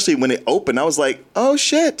like, especially when it opened. I was like, oh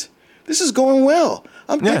shit, this is going well.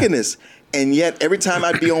 I'm digging this. And yet every time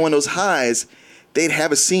I'd be on one of those highs, they'd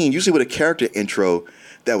have a scene, usually with a character intro,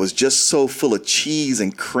 that was just so full of cheese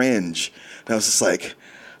and cringe. And I was just like,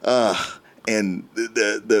 and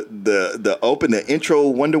the intro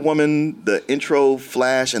Wonder Woman, the intro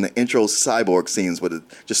Flash, and the intro Cyborg scenes with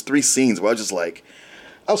just 3 scenes where I was just like,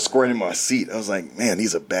 I was squirting in my seat. I was like, man,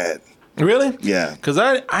 these are bad. Really? Yeah. Because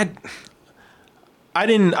I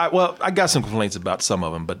got some complaints about some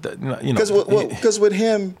of them, but you know, because with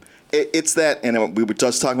him, it's that, and we were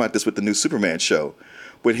just talking about this with the new Superman show,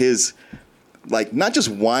 with his like not just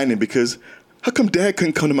whining because. How come Dad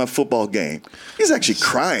couldn't come to my football game? He's actually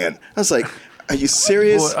crying. I was like, are you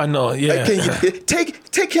serious? Boy, I know, yeah. Like,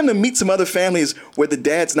 take him to meet some other families where the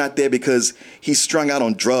dad's not there because he's strung out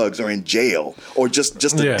on drugs or in jail or just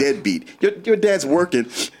a deadbeat. Your dad's working.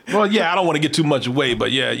 Well, yeah, I don't want to get too much away,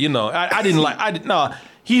 but yeah, you know, I didn't like. No,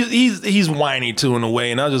 he's whiny too in a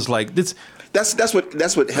way, and I was just like this. That's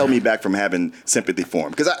what held me back from having sympathy for him,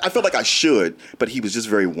 because I felt like I should, but he was just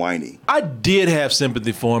very whiny. I did have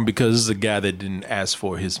sympathy for him because this is a guy that didn't ask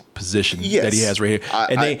for his position that he has right here,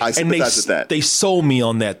 I sympathize with that. They sold me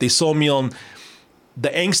on that. They sold me on the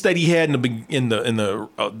angst that he had in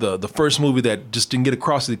the first movie that just didn't get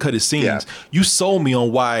across to cut his scenes. Yeah. You sold me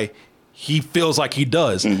on why he feels like he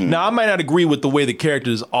does. Mm-hmm. Now, I might not agree with the way the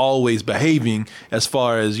character is always behaving as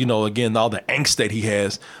far as, you know, again, all the angst that he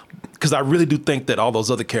has. because I really do think that all those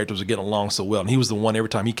other characters are getting along so well. And he was the one, every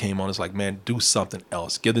time he came on, it's like, man, do something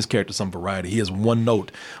else. Give this character some variety. He has one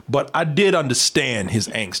note. But I did understand his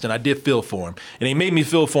angst, and I did feel for him. And he made me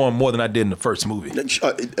feel for him more than I did in the first movie.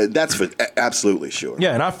 That's for absolutely sure.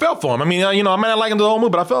 Yeah, and I felt for him. I mean, I might not like him the whole movie,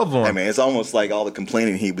 but I felt for him. I mean, it's almost like all the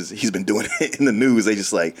complaining he's been doing in the news. They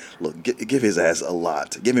just like, look, give his ass a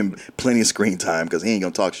lot. Give him plenty of screen time because he ain't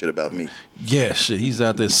going to talk shit about me. Yeah, shit. He's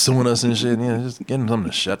out there suing us and shit. Yeah, just get him something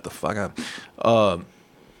to shut the fuck up.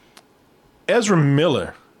 Ezra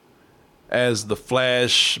Miller as the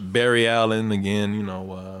Flash, Barry Allen again.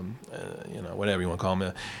 Whatever you want to call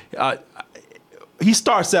him. He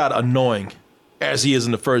starts out annoying as he is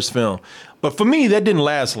in the first film, but for me that didn't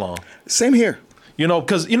last long. Same here.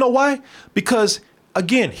 Because you know why? Because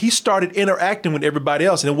again, he started interacting with everybody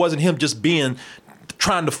else, and it wasn't him just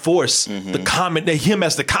trying to force him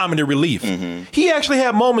as the comedy relief. He actually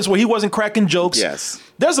had moments where he wasn't cracking jokes. Yes.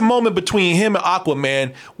 There's a moment between him and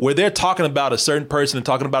Aquaman where they're talking about a certain person and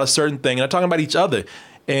talking about a certain thing, and they're talking about each other,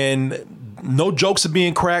 and no jokes are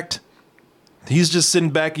being cracked. He's just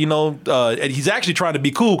sitting back, and he's actually trying to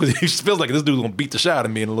be cool because he feels like this dude's gonna beat the shit out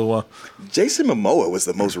of me in a little while. Jason Momoa was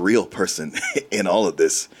the most real person in all of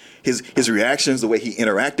this. His reactions, the way he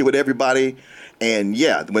interacted with everybody, and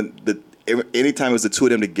yeah, anytime it was the two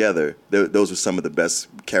of them together, those were some of the best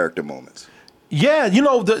character moments. Yeah,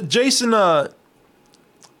 Jason Momoa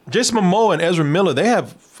and Ezra Miller, they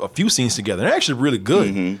have a few scenes together. They're actually really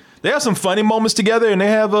good. They have some funny moments together, and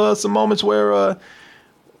they have some moments where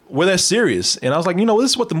they're serious. And I was like,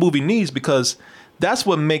 this is what the movie needs, because that's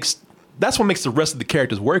what makes the rest of the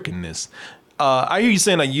characters work in this. I hear you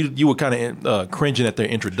saying that you were kind of cringing at their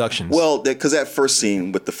introductions. Well, because that first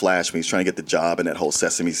scene with the Flash when he's trying to get the job and that whole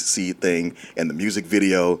Sesame Seed thing and the music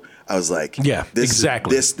video, I was like, yeah,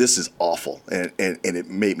 exactly. This is awful, and it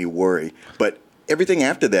made me worry. But everything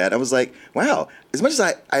after that, I was like, wow. As much as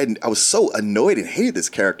I was so annoyed and hated this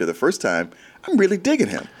character the first time, I'm really digging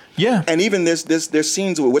him. Yeah. And even there's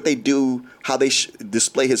scenes where what they do, how they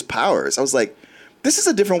display his powers. I was like, this is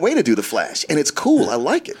a different way to do the Flash, and it's cool. I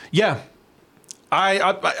like it. Yeah.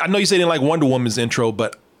 I know you said you didn't like Wonder Woman's intro,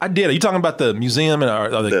 but I did. Are you talking about the museum or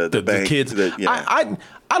the kids? I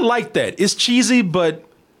like that. It's cheesy, but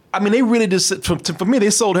I mean, they really just, for me, they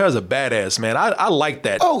sold her as a badass, man. I like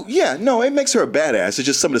that. Oh, yeah. No, it makes her a badass. It's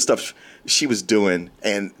just some of the stuff she was doing,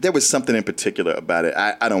 and there was something in particular about it.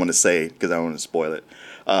 I don't want to say because I don't want to spoil it.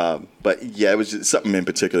 But yeah, it was just something in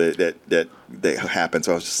particular that happened.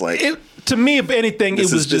 So I was just like, to me, if anything,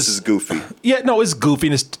 this is goofy. Yeah, no, it's goofy.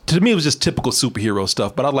 And to me, it was just typical superhero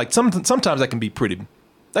stuff. But I like sometimes that can be pretty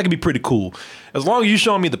cool. As long as you're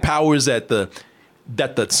showing me the powers that the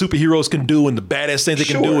superheroes can do and the badass things they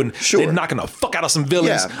can do, and they're knocking the fuck out of some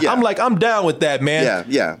villains. Yeah. I'm down with that, man.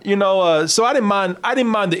 Yeah. So I didn't mind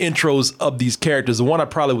the intros of these characters. The one I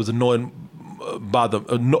probably was annoyed by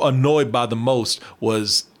the most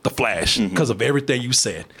was the Flash because of everything you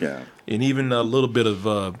said. Yeah. And even a little bit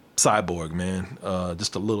of Cyborg, man,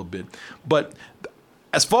 just a little bit. But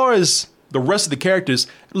as far as the rest of the characters,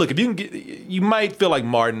 look, if you might feel like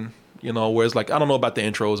Martin, where it's like, I don't know about the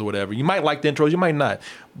intros or whatever. You might like the intros, you might not.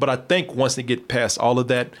 But I think once they get past all of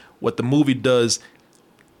that, what the movie does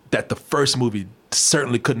that the first movie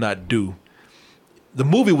certainly could not do. The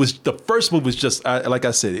first movie was just, like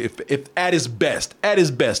I said, if at its best,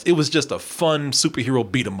 it was just a fun superhero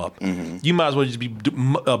beat 'em up. You might as well just be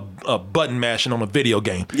button mashing on a video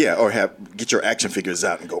game. Yeah, or get your action figures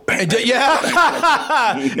out and go bang.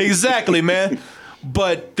 Yeah, exactly, man.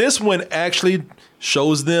 But this one actually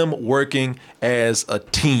shows them working as a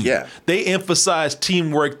team. Yeah. They emphasize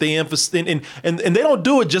teamwork. They emphasize, and they don't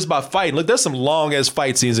do it just by fighting. Look, there's some long ass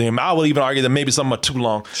fight scenes in here. I would even argue that maybe some are too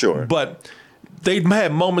long. Sure. But they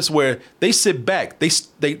had moments where they sit back. They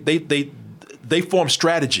form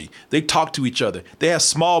strategy. They talk to each other. They have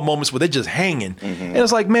small moments where they're just hanging. And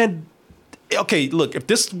it's like, man, okay, look, if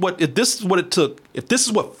this is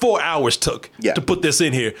what 4 hours took to put this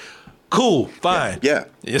in here, cool, fine. Yeah.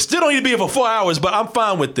 It still don't need to be here for 4 hours, but I'm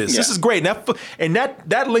fine with this. Yeah. This is great. And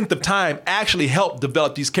that length of time actually helped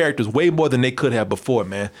develop these characters way more than they could have before,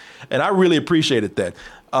 man. And I really appreciated that.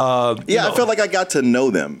 I felt like I got to know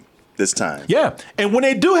them this time. Yeah. And when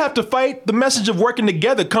they do have to fight, the message of working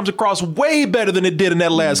together comes across way better than it did in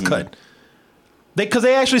that last cut. Because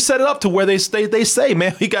they actually set it up to where they say,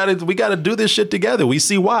 man, we gotta do this shit together. We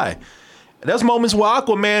see why. And there's moments where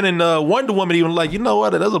Aquaman and Wonder Woman even like, you know what?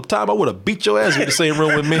 There's a time I would have beat your ass in the same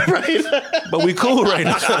room with me. Right. But we cool right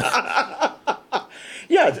now.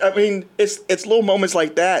 Yeah, I mean, it's little moments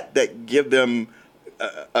like that give them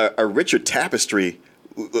a richer tapestry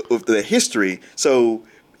of the history. So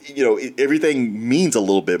everything means a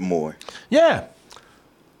little bit more. Yeah.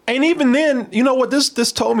 And even then, you know what?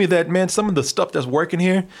 This told me that, man, some of the stuff that's working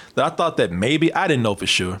here, that I thought that maybe, I didn't know for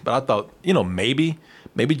sure, but I thought, maybe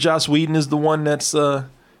Joss Whedon is the one that's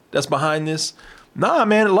behind this. Nah,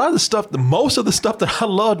 man, a lot of the stuff, most of the stuff that I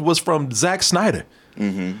loved was from Zack Snyder.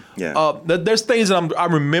 Mm-hmm. Yeah. There's things that I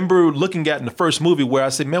remember looking at in the first movie where I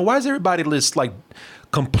said, man, why is everybody just like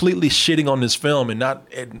completely shitting on this film and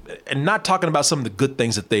not talking about some of the good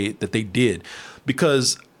things that they did?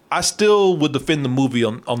 Because I still would defend the movie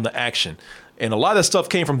on the action. And a lot of that stuff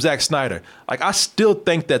came from Zack Snyder. Like, I still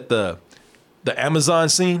think that the Amazon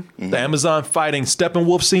scene, the Amazon fighting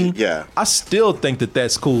Steppenwolf scene, I still think that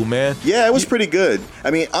that's cool, man. Yeah, it was pretty good.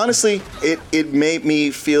 I mean, honestly, it made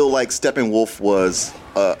me feel like Steppenwolf was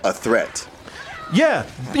a threat. Yeah,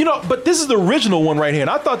 but this is the original one right here, and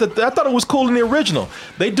I thought it was cool in the original.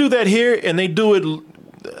 They do that here, and they do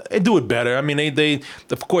it better. I mean, they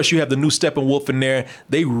of course you have the new Steppenwolf in there.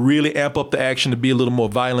 They really amp up the action to be a little more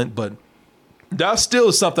violent, but that's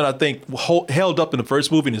still something I think held up in the first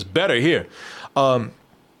movie and is better here.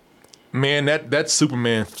 Man, that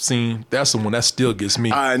Superman scene, that's the one that still gets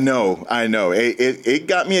me. I know. It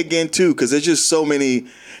got me again too, because there's just so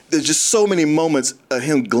many moments of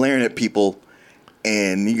him glaring at people,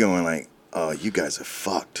 and you going like, "Oh, you guys are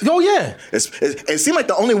fucked." Oh yeah. It seemed like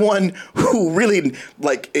the only one who really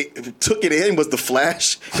took it in was the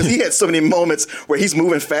Flash, because he had so many moments where he's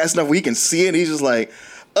moving fast enough where he can see it, and he's just like,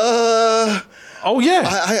 Oh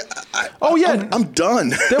yeah. I'm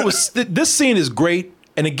done. This scene is great.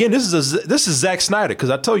 And again, this is Zack Snyder, because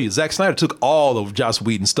I told you, Zack Snyder took all of Joss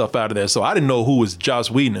Whedon stuff out of there. So I didn't know who was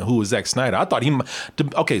Joss Whedon and who was Zack Snyder. I thought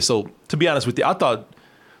so to be honest with you, I thought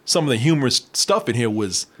some of the humorous stuff in here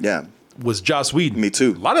was Joss Whedon. Me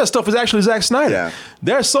too. A lot of that stuff was actually Zack Snyder. Yeah.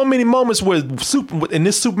 There are so many moments where in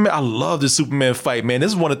this Superman, I love this Superman fight, man.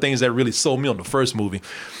 This is one of the things that really sold me on the first movie.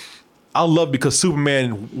 I love because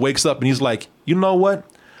Superman wakes up and he's like, you know what?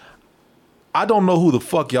 I don't know who the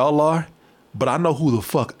fuck y'all are, but I know who the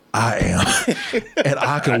fuck I am. And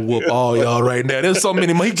I can whoop all y'all right now. There's so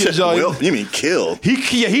many. He gives y'all. Well, you mean kill? He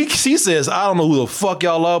says, I don't know who the fuck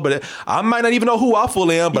y'all are, but I might not even know who I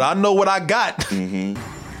fully am, but I know what I got. Mm-hmm.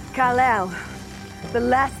 Kal-El, the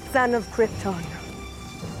last son of Krypton.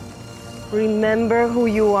 Remember who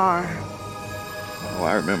you are. Oh,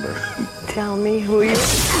 I remember. Tell me who you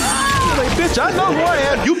are. Like, bitch, I know who I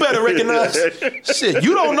am. You better recognize. Shit,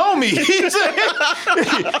 you don't know me. He's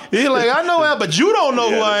like, I know him, but you don't know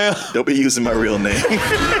who I am. Don't be using my real name.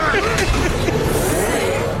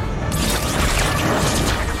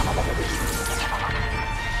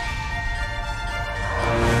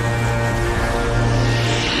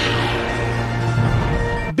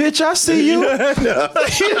 Bitch, I see you.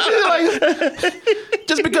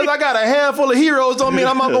 Just because I got a handful of heroes don't mean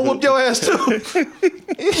I'm not gonna whoop your ass too.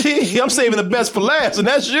 I'm saving the best for last, and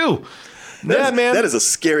that's you. Man. That is a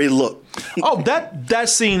scary look. Oh, that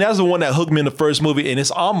scene, that's the one that hooked me in the first movie, and it's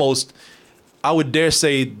almost, I would dare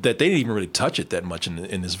say that they didn't even really touch it that much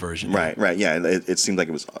in this version. Right, yeah. It seemed like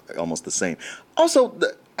it was almost the same. Also,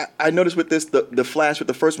 I noticed with this, the Flash with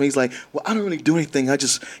the first one, he's like, well, I don't really do anything. I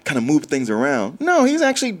just kind of move things around. No, he's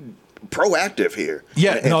actually proactive here.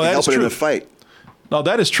 Yeah, that's helping true. In the fight. No,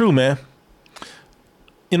 that is true, man.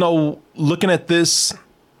 Looking at this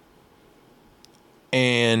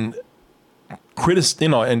and we're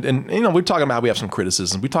talking about how we have some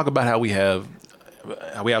criticism. We talk about how we have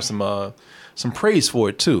some praise for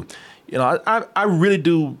it too. I really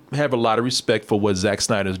do have a lot of respect for what Zack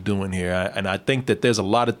Snyder's doing here, and I think that there's a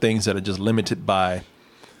lot of things that are just limited by.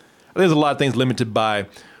 There's a lot of things limited by.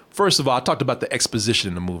 First of all, I talked about the exposition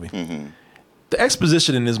in the movie. Mm-hmm. The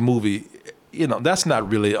exposition in this movie, that's not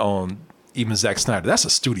really on even Zack Snyder. That's a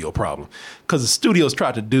studio problem, because the studios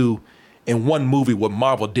tried to do in one movie what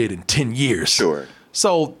Marvel did in 10 years. Sure.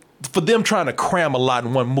 So for them trying to cram a lot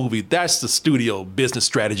in one movie, that's the studio business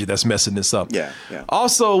strategy that's messing this up. Yeah.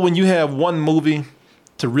 Also, when you have one movie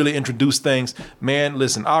to really introduce things, man,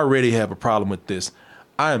 listen, I already have a problem with this.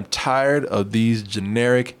 I am tired of these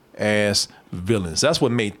generic ass villains. That's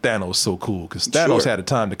what made Thanos so cool, because Thanos had a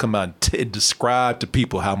time to come out and describe to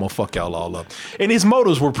people how I'm gonna fuck y'all all up. And his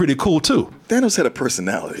motives were pretty cool too. Thanos had a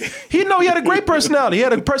personality. He had a great personality. He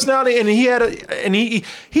had a personality, and he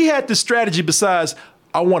had this strategy besides,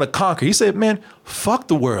 I want to conquer. He said, man, fuck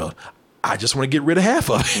the world. I just want to get rid of half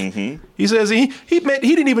of it. Mm-hmm. He says he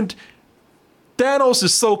didn't even. Thanos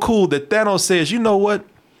is so cool that Thanos says, you know what?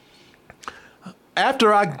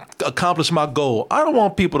 After I accomplish my goal, I don't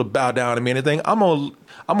want people to bow down to me or anything. I'm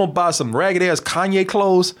gonna buy some ragged ass Kanye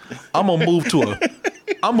clothes. I'm gonna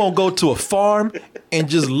go to a farm, and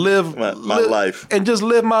just live my life, and just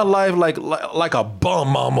live my life like a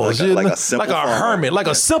bum almost, like a hermit, like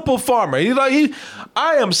a simple farmer.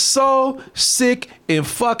 I am so sick and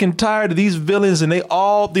fucking tired of these villains, and they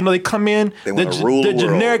all, they come in, they're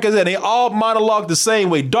generic as that. They all monologue the same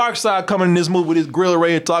way. Darkseid coming in this movie with his grill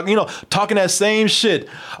array and talking that same shit.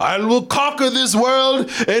 I will conquer this world,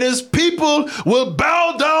 and his people will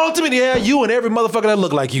bow down to me. Yeah, you and every motherfucker that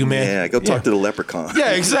look like you, man. Yeah, go talk to the Leprechaun.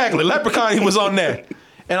 Yeah, exactly. Leprechaun, he was on that.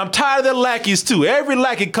 And I'm tired of their lackeys too. Every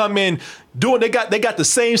lackey come in doing, they got the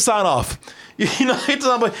same sign off.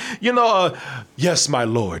 Yes, my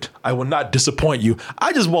lord, I will not disappoint you.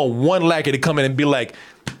 I just want one lackey to come in and be like,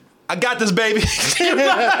 I got this, baby. Hey,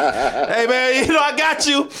 man, I got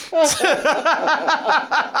you.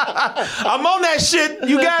 I'm on that shit.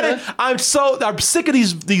 You got it. I'm sick of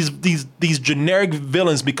these generic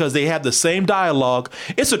villains because they have the same dialogue.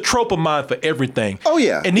 It's a trope of mine for everything. Oh,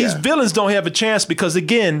 yeah. And these villains don't have a chance because,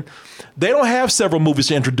 again, they don't have several movies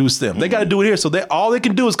to introduce them. They got to do it here. So all they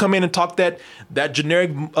can do is come in and talk that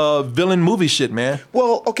generic villain movie shit, man.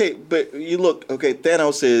 Well, okay, but you look,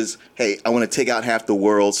 Thanos is, hey, I want to take out half the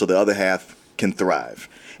world so the other half can thrive.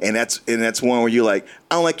 And that's one where you're like,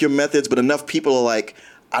 I don't like your methods, but enough people are like,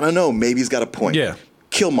 I don't know, maybe he's got a point. Yeah.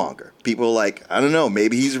 Killmonger. People are like, I don't know,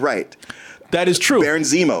 maybe he's right. That is true. Baron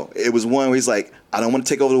Zemo. It was one where he's like, I don't want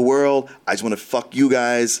to take over the world. I just want to fuck you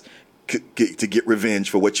guys to get revenge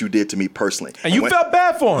for what you did to me personally. And you felt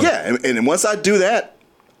bad for him. Yeah, and once I do that,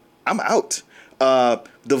 I'm out.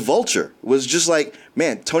 The Vulture was just like,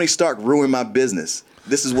 man, Tony Stark ruined my business.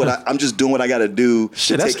 This is what I'm just doing what I got to do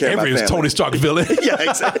to take care of my family. That's every Tony Stark villain. Yeah,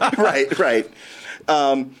 exactly. Right.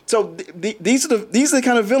 So these are the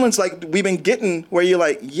kind of villains like we've been getting where you're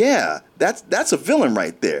like, yeah, that's a villain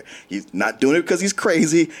right there. He's not doing it because he's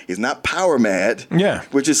crazy. He's not power mad. Yeah,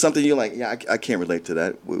 which is something you're like, yeah, I can't relate to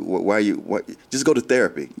that. Why are you? Just go to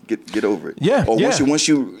therapy. Get over it. Yeah. Or once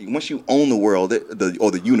you own the world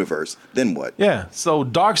or the universe, then what? Yeah. So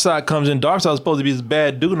Darkseid comes in. Darkseid's supposed to be this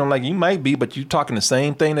bad dude, and I'm like, you might be, but you talking the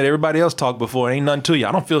same thing that everybody else talked before. Ain't nothing to you.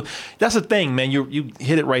 I don't feel. That's the thing, man. You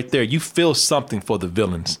hit it right there. You feel something for the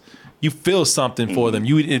villains. You feel something for them.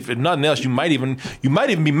 If nothing else, you might even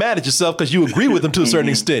be mad at yourself because you agree with them to a certain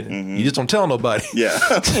extent. You just don't tell nobody. Yeah.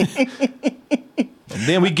 And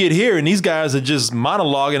then we get here, and these guys are just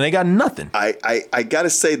monologuing. They got nothing. I gotta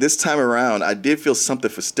say, this time around, I did feel something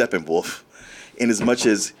for Steppenwolf, in as much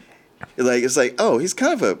as it's like, oh, he's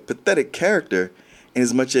kind of a pathetic character, in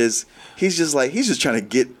as much as he's just trying to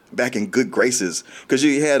get back in good graces. Because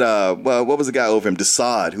you had what was the guy over him,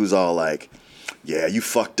 Desaad, who's all like, yeah, you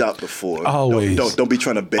fucked up before. Always. Don't be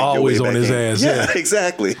trying to beg your way always back on his in. ass. Yeah,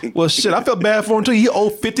 exactly. Well, shit, I felt bad for him too. He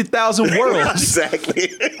owed 50,000 worlds. Exactly.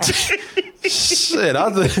 Shit, I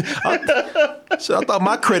thought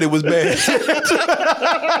my credit was bad.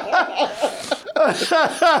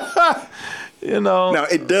 Now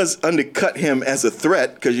it does undercut him as a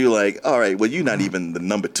threat because you're like, all right, well, you're not even the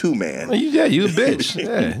number 2 man. Yeah, you a bitch.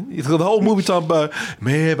 Yeah, the whole movie talking about,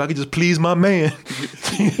 man, if I could just please my man,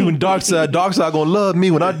 when Darkseid gonna love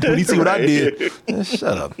me when he see what I did.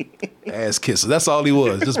 Shut up, ass kisser. That's all he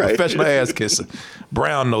was, just professional ass kisser,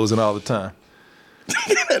 brown nosing all the time.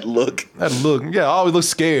 That look, yeah, always looks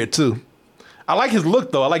scared too. I like his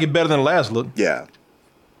look though. I like it better than the last look. Yeah.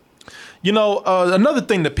 Another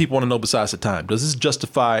thing that people want to know besides the time, does this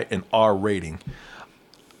justify an R rating?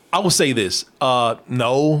 I will say this,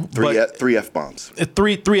 no. 3 F-bombs.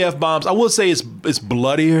 3 F-bombs. I will say it's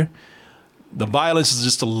bloodier. The violence is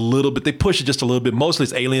just a little bit, they push it just a little bit. Mostly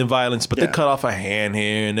it's alien violence, but they cut off a hand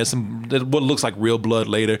here, and there's what looks like real blood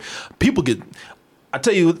later. I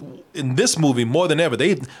tell you, in this movie, more than ever,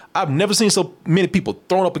 I've never seen so many people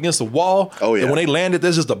thrown up against the wall. Oh, yeah. And when they landed,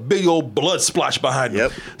 there's just a big old blood splotch behind them.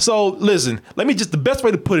 So, listen, the best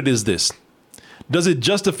way to put it is this. Does it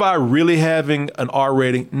justify really having an R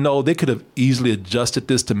rating? No, they could have easily adjusted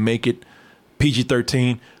this to make it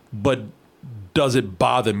PG-13, but does it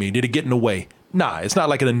bother me? Did it get in the way? Nah, it's not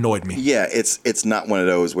like it annoyed me. Yeah, it's not one of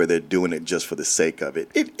those where they're doing it just for the sake of it.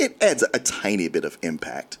 It adds a tiny bit of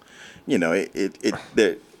impact.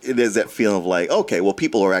 It is that feeling of like, okay, well,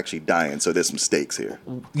 people are actually dying, so there's some stakes here.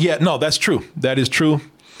 Yeah, no, that's true. That is true.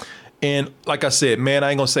 And like I said, man, I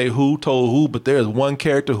ain't gonna say who told who, but there's one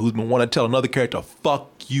character who's been wanting to tell another character, fuck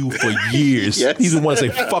you for years. Yes. He's been wanting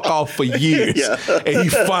to say fuck off for years. Yeah. And he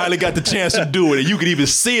finally got the chance to do it. And you could even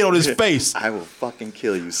see it on his face. I will fucking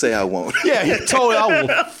kill you. Say I won't. Yeah, he told him, I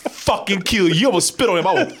will fucking kill you. You almost spit on him.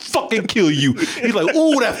 I will fucking kill you. He's like,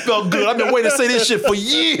 ooh, that felt good. I've been waiting to say this shit for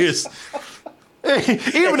years.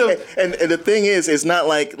 Even if, and the thing is, it's not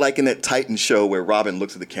like in that Titan show where Robin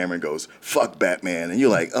looks at the camera and goes, "Fuck Batman," and you're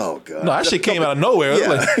like, "Oh god." No, that shit came out of nowhere. Yeah.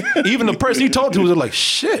 Like, even the person he talked to was like,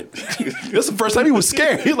 "Shit." That's the first time he was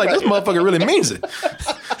scared. He's like, "This motherfucker really means it."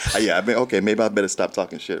 Yeah, I mean, okay, maybe I better stop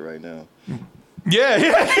talking shit right now. Yeah.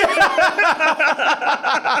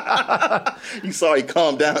 You saw he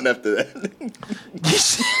calmed down after that.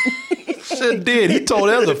 Shit did. He told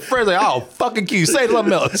us the first like, "Oh, fucking you. Say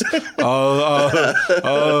something else."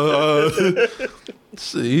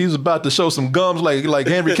 Shit, he's about to show some gums like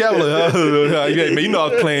Henry Cavill. Yeah, man, you know I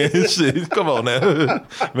was playing. Shit, come on now,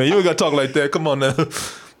 man. You ain't gotta talk like that. Come on now.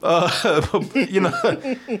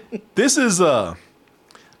 This is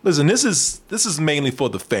listen. This is mainly for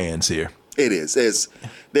the fans here. It is.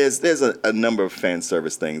 There's a number of fan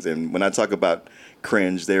service things, and when I talk about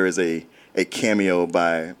cringe, there is a cameo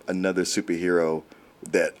by another superhero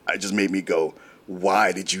that just made me go,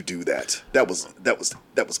 "Why did you do that? That was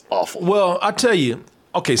awful." Well, I tell you,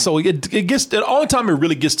 okay, so it gets the only time it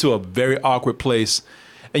really gets to a very awkward place,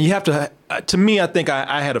 and you have to me, I think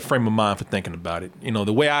I had a frame of mind for thinking about it. You know,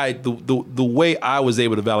 the way I was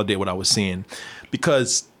able to validate what I was seeing,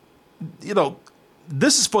 because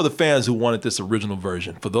this is for the fans who wanted this original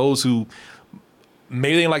version. For those who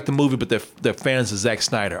maybe they didn't like the movie, but they're fans of Zack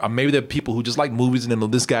Snyder. Or maybe they're people who just like movies and they know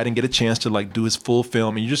this guy didn't get a chance to like do his full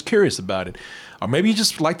film and you're just curious about it. Or maybe you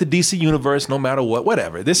just like the DC universe no matter what,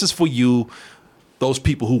 whatever. This is for you, those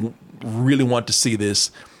people who really want to see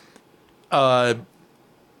this.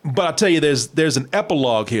 But I'll tell you, there's an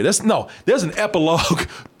epilogue here. There's an epilogue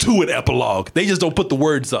to an epilogue. They just don't put the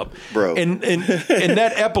words up. Bro. And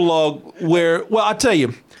that epilogue where, well, I'll tell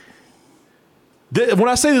you, when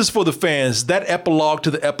I say this for the fans, that epilogue to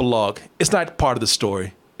the epilogue, it's not part of the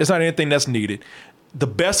story. It's not anything that's needed. The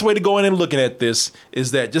best way to go in and looking at this is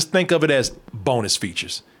that just think of it as bonus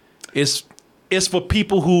features. It's for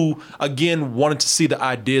people who, again, wanted to see the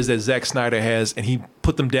ideas that Zack Snyder has, and he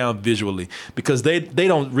put them down visually because they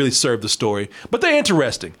don't really serve the story, but they're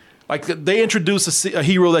interesting. Like they introduce a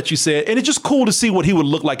hero that you said, and it's just cool to see what he would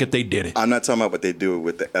look like if they did it. I'm not talking about what they do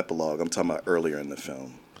with the epilogue. I'm talking about earlier in the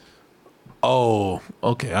film. Oh,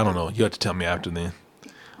 okay. I don't know. You have to tell me after then.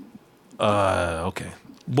 Okay.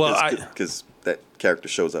 Well, because that character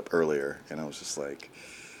shows up earlier, and I was just like,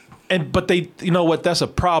 but they, you know what? That's a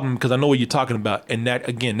problem because I know what you're talking about, and that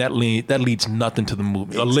again, that leads nothing to the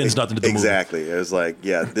movie. Or lends nothing to the movie. Exactly. It was like,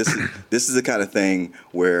 yeah, this is the kind of thing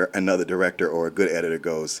where another director or a good editor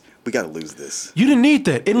goes, we got to lose this. You didn't need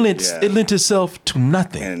that. It lent itself to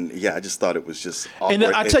nothing. And yeah, I just thought it was just awkward.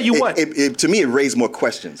 And I tell you what, to me, it raised more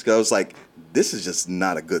questions because I was like, this is just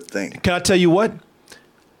not a good thing. Can I tell you what?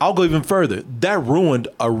 I'll go even further. That ruined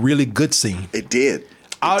a really good scene. It did.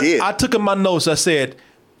 I took in my notes. I said,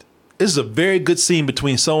 this is a very good scene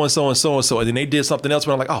between so-and-so and so-and-so. And then they did something else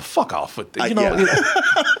where I'm like, oh, fuck off. I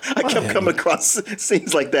kept coming across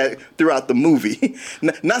scenes like that throughout the movie.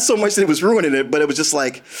 Not so much that it was ruining it, but it was just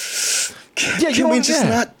like, can we just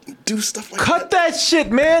not do stuff like that? Cut that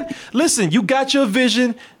shit, man. Listen, you got your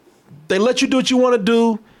vision. They let you do what you want to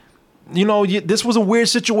do. You know, this was a weird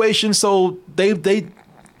situation, so they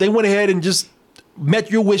went ahead and just met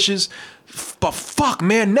your wishes. But fuck,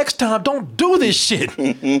 man, next time don't do this shit.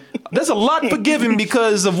 There's a lot forgiven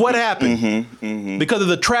because of what happened, because of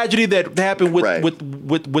the tragedy that happened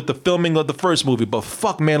with the filming of the first movie. But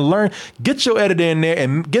fuck, man, get your editor in there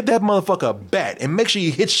and get that motherfucker a bat and make sure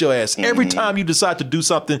he hits your ass every time you decide to do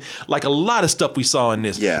something like a lot of stuff we saw in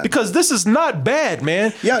this. Yeah. Because this is not bad,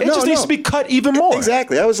 man. Yeah, it just needs to be cut even more.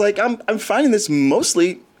 Exactly. I was like, I'm finding this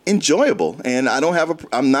mostly enjoyable, and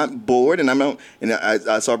I'm not bored, and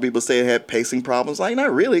I saw people say it had pacing problems. Like,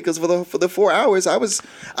 not really, because for the 4 hours, I was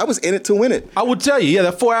in it to win it. I would tell you, yeah,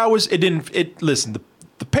 that 4 hours, listen,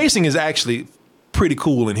 the pacing is actually pretty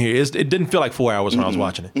cool in here. It didn't feel like 4 hours when I was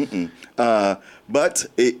watching it. But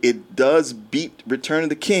it does beat Return of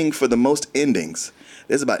the King for the most endings.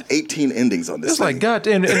 There's about 18 endings on this. It's like,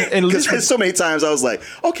 goddamn, and because so many times I was like,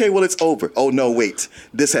 okay, well, it's over. Oh no, wait,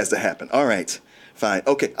 this has to happen. All right. Fine.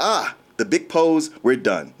 Okay. The big pose. We're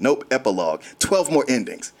done. Nope. Epilogue. 12 more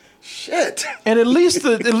endings. Shit. And at least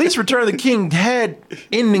Return of the King had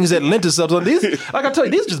endings that lent itself. These, like I tell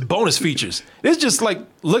you, these are just bonus features. It's just like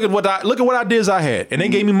look at what ideas I had, and they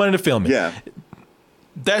gave me money to film it. Yeah.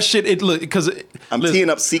 That shit. I'm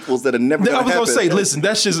teeing up sequels that are never going to happen. I was gonna say, listen,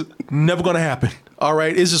 that's just never gonna happen. All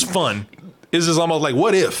right. It's just fun. It's just almost like,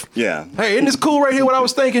 what if? Yeah. Hey, isn't this cool right here? What I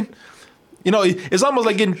was thinking. You know, it's almost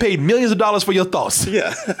like getting paid millions of dollars for your thoughts.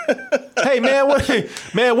 Yeah. Hey, man, what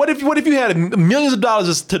if you had millions of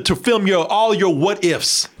dollars to film all your what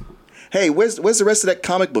ifs? Hey, where's the rest of that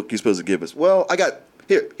comic book you're supposed to give us? Well,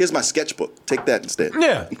 Here's my sketchbook. Take that instead.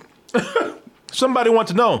 Yeah. Somebody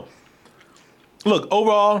wants to know. Look,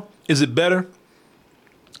 overall, is it better?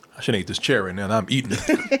 I shouldn't eat this chair right now, and I'm eating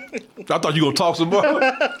it. I thought you were going to talk some more.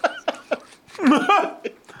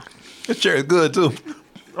 This chair is good, too.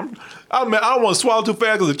 I don't want to swallow too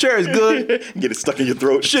fast because the chair is good. Get it stuck in your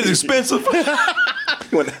throat. Shit's expensive.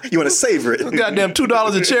 You want to savor it. Goddamn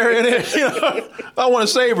 $2 a chair in there. You know? I want to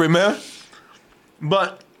savor it, man.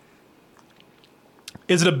 But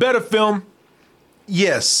is it a better film?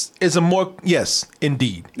 Yes. Yes,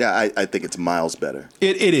 indeed. Yeah, I think it's miles better.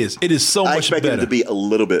 It is. It is so much better. I expected it to be a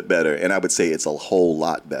little bit better, and I would say it's a whole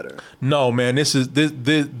lot better. No, man, this is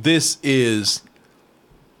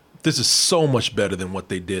so much better than what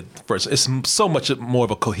they did first. It's so much more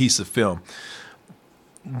of a cohesive film.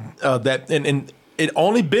 And it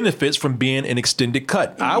only benefits from being an extended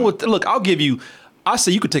cut. Mm-hmm. I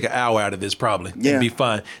say you could take an hour out of this probably and be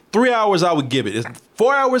fine. 3 hours I would give it.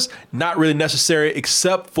 4 hours, not really necessary,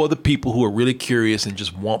 except for the people who are really curious and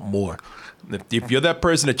just want more. If you're that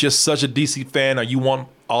person that's just such a DC fan or you want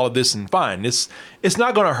all of this, and fine, it's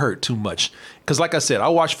not going to hurt too much. Because like I said, I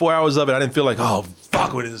watched 4 hours of it. I didn't feel like, oh,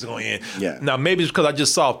 fuck, when is this going to end? Yeah. Now, maybe it's because I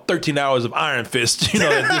just saw 13 hours of Iron Fist. You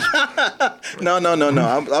know. No.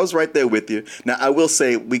 I was right there with you. Now, I will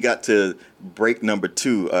say we got to break number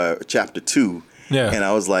 2, chapter 2. Yeah. And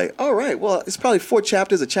I was like, all right, well, it's probably 4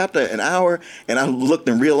 chapters, a chapter an hour. And I looked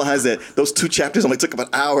and realized that those 2 chapters only took about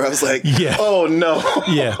an hour. I was like, oh no.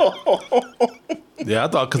 Yeah. Yeah, I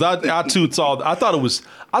thought, because I too saw, I thought it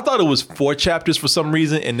was 4 chapters for some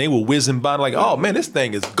reason, and they were whizzing by like, oh man, this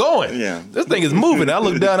thing is going. Yeah. This thing is moving. I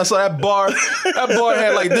looked down, I saw that bar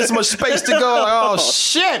had like this much space to go. Like, oh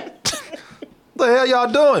shit. What the hell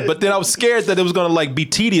y'all doing? But then I was scared that it was gonna like be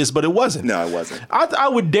tedious, but it wasn't. No, it wasn't. I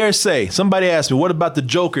would dare say, somebody asked me, what about the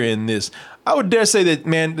Joker in this? I would dare say that,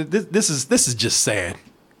 man, this is just sad.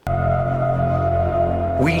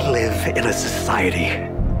 We live in a society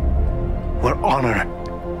where honor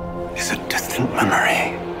is a distant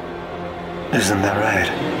memory. Isn't that right,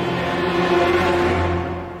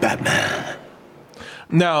 Batman?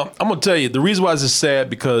 Now, I'm gonna tell you, the reason why this is sad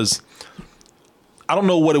because I don't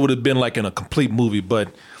know what it would have been like in a complete movie,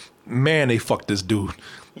 but man, they fucked this dude.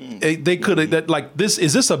 They could have this.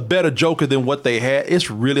 Is this a better Joker than what they had? It's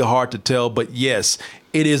really hard to tell, but yes,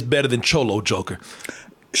 it is better than Cholo Joker.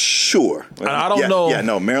 Sure. And I don't know. Yeah,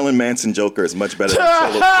 no, Marilyn Manson Joker is much better than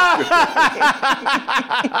Cholo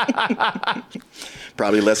Joker.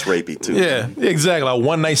 Probably less rapey too. Yeah, exactly. Like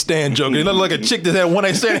one night stand Joker. You look like a chick that had one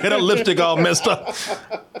night stand, had her lipstick all messed up.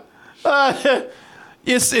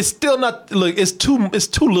 It's still not. Look, it's too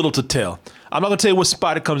little to tell. I'm not gonna tell you what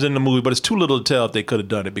spot it comes in the movie, but it's too little to tell if they could have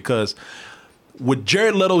done it, because with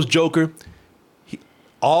Jared Leto's Joker, he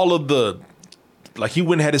went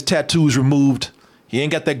and had his tattoos removed. He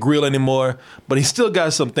ain't got that grill anymore, but he still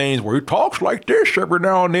got some things where he talks like this every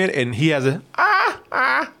now and then, and he has a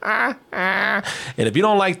and if you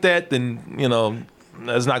don't like that, then you know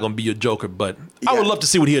that's not gonna be your Joker. But I would love to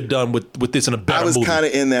see what he had done with this in a better movie. I was kind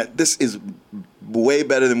of in that. This is way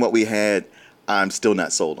better than what we had. I'm still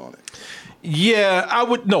not sold on it. Yeah, I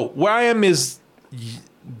would. No, where I am is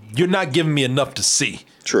you're not giving me enough to see.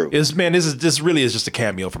 True. This really is just a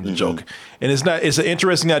cameo from the Joker, and it's an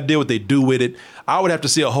interesting idea what they do with it. I would have to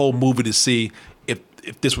see a whole movie to see if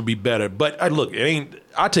this would be better. But look, it ain't.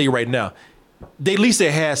 I'll tell you right now, at least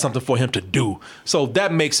they had something for him to do, so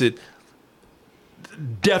that makes it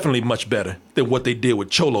definitely much better than what they did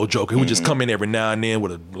with Cholo Joker, who would just come in every now and then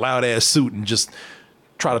with a loud ass suit and just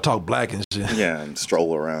try to talk black and shit. Yeah, and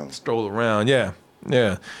stroll around.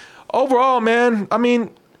 Yeah. Overall, man, I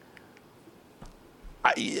mean,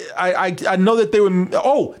 I know that they were.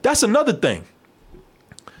 Oh, that's another thing.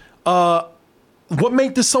 What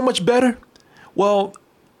made this so much better? Well,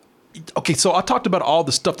 okay, so I talked about all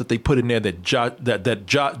the stuff that they put in there that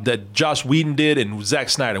Joss Whedon did and Zack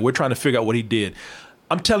Snyder. We're trying to figure out what he did.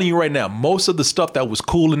 I'm telling you right now, most of the stuff that was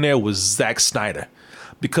cool in there was Zack Snyder,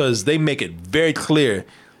 because they make it very clear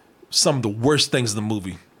some of the worst things in the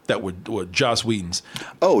movie that were Joss Whedon's.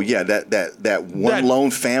 Oh yeah, that one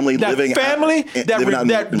lone family living out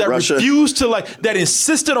in Russia. Refused to that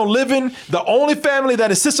insisted on living, the only family that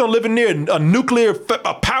insisted on living near a nuclear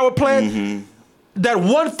power plant. Mm-hmm. That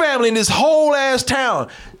one family in this whole ass town.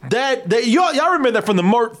 That y'all remember that from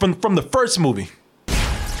the first movie.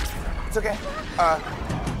 It's okay.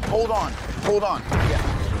 Hold on. Yeah.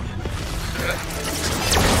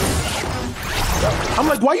 I'm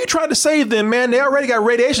like, why are you trying to save them, man? They already got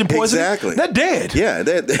radiation poisoning. Exactly. They're dead. Yeah,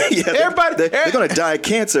 they're going to die of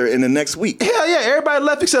cancer in the next week. Hell yeah, everybody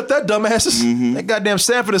left except that dumbasses. That goddamn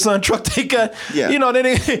Sanford and Son truck they got. Yeah. You know,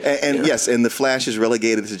 they and yes, and the Flash is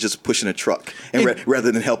relegated to just pushing a truck and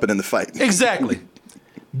rather than helping in the fight. Exactly.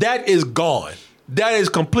 That is gone. That is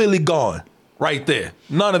completely gone right there.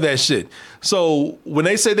 None of that shit. So when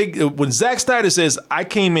they say when Zack Snyder says I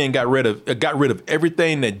came in and got rid of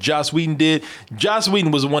everything that Joss Whedon did. Joss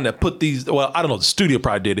Whedon was the one that put these. Well, I don't know. The studio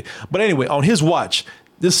probably did it, but anyway, on his watch,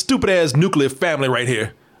 this stupid ass nuclear family right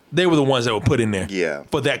here. They were the ones that were put in there. Yeah.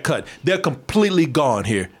 For that cut, they're completely gone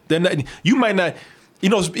here. They're not. You might not. You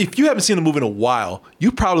know, if you haven't seen the movie in a while,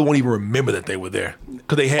 you probably won't even remember that they were there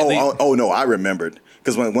because they had. Oh no, I remembered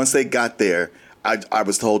because once they got there, I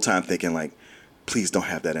was the whole time thinking like, please don't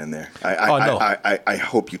have that in there. I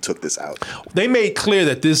hope you took this out. They made clear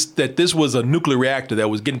that this was a nuclear reactor that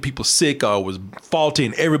was getting people sick or was faulty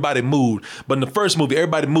and everybody moved. But in the first movie,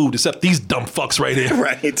 everybody moved except these dumb fucks right here.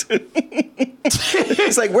 Right.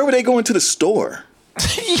 It's like, where were they going to the store?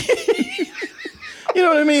 You know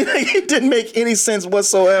what I mean? Like, it didn't make any sense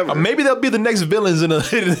whatsoever. Maybe they'll be the next villains in a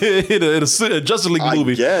Justice League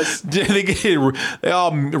movie. Yes, they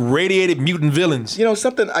all radiated mutant villains. You know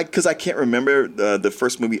something? Because I can't remember the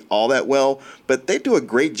first movie all that well, but they do a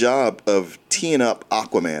great job of teeing up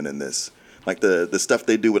Aquaman in this. Like the stuff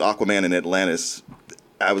they do with Aquaman and Atlantis.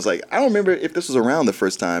 I was like, I don't remember if this was around the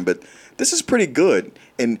first time, but this is pretty good,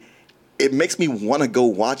 and it makes me want to go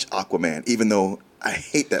watch Aquaman, even though I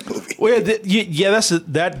hate that movie. Well, yeah,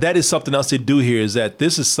 that is something else they do here. Is that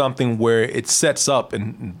this is something where it sets up,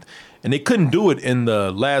 and they couldn't do it in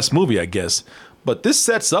the last movie, I guess. But this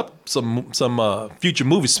sets up some future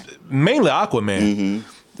movies, mainly Aquaman.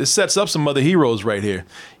 This sets up some other heroes right here.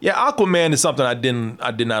 Yeah, Aquaman is something I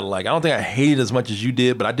did not like. I don't think I hated it as much as you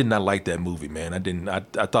did, but I did not like that movie, man.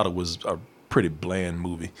 I thought it was a pretty bland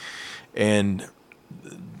movie, and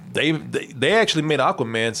They actually made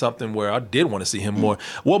Aquaman something where I did want to see him more.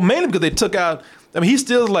 Well, mainly because they took out. I mean, he's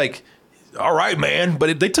still like, all right, man,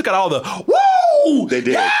 but they took out all the woo. They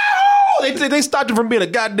did. Yeah! They stopped him from being a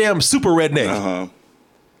goddamn super redneck.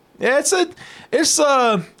 Yeah, it's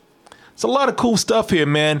a lot of cool stuff here,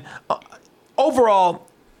 man. Overall,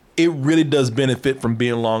 it really does benefit from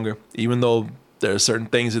being longer, even though there are certain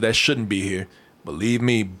things that shouldn't be here. Believe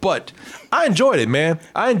me, but I enjoyed it, man.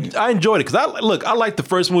 I enjoyed it because I like the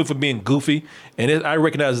first movie for being goofy, and I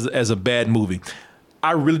recognize it as a bad movie.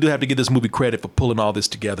 I really do have to give this movie credit for pulling all this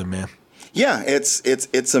together, man. Yeah,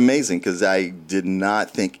 it's amazing because I did not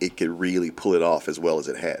think it could really pull it off as well as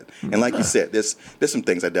it had. And like you said, there's some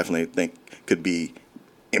things I definitely think could be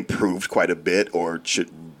improved quite a bit or should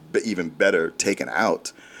be even better taken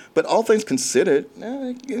out. But all things considered,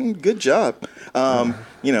 good job.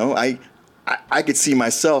 You know, I could see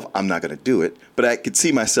myself, I'm not going to do it, but I could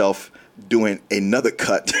see myself doing another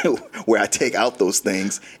cut where I take out those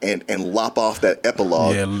things and lop off that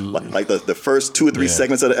epilogue. Yeah. Like the first 2 or 3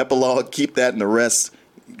 segments of the epilogue, keep that and the rest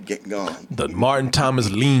get gone. The Martin Thomas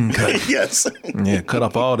lean cut. Yes. Yeah, cut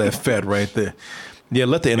off all that fat right there. Yeah,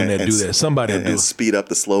 let the internet do that. Somebody will do it. And speed up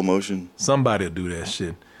the slow motion. Somebody will do that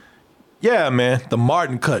shit. Yeah, man, the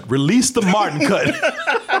Martin cut. Release the Martin cut.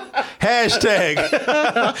 Hashtag.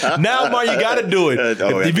 Now, Martin, you got to do it.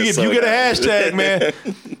 If you get a hashtag, man,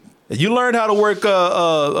 you learned how to work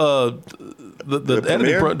the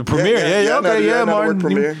Premiere.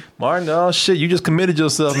 Martin. Martin, oh shit, you just committed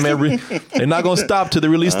yourself, man. They're not gonna stop till they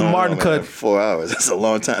release the Martin cut. 4 hours. That's a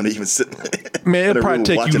long time to even sit. Man, it'll probably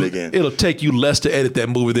take you. It'll take you less to edit that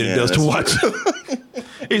movie than it does to watch.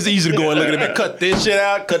 It's easy to go and look at it and cut this shit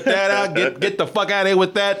out, cut that out, get the fuck out of here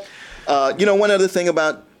with that. You know, one other thing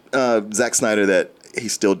about Zack Snyder that he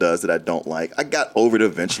still does that I don't like. I got over it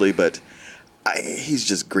eventually, but he's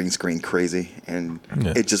just green screen crazy, and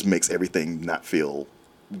it just makes everything not feel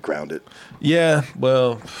grounded. Yeah,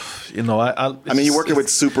 well, you know, I mean, you're working with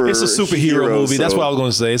It's a superhero movie. So. That's what I was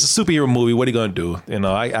going to say. It's a superhero movie. What are you going to do? You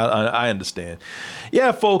know, I understand.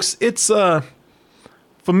 Yeah, folks, it's for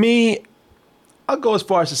me. I'll go as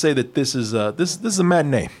far as to say that this is a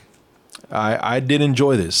matinee. I did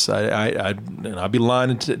enjoy this. I'd be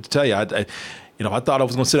lying to tell you. I thought I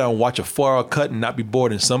was going to sit down and watch a 4-hour cut and not be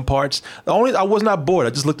bored in some parts. I was not bored. I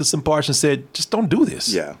just looked at some parts and said, just don't do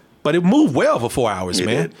this. Yeah. But it moved well for 4 hours,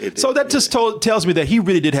 man. So that just tells me that he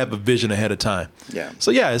really did have a vision ahead of time. Yeah.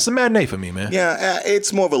 So yeah, it's a matinee for me, man. Yeah,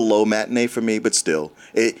 it's more of a low matinee for me, but still,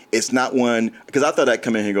 it's not one because I thought I'd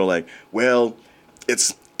come in here and go like, well,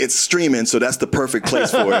 it's streaming, so that's the perfect place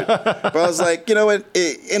for it. But I was like, you know what?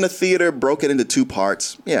 In a theater, broke it into 2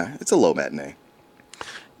 parts. Yeah, it's a low matinee.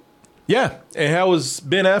 Yeah, and how was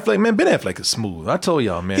Ben Affleck? Man, Ben Affleck is smooth. I told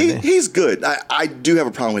y'all, man. He's good. I do have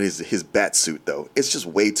a problem with his bat suit, though. It's just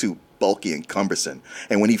way too bulky and cumbersome.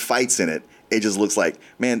 And when he fights in it, it just looks like,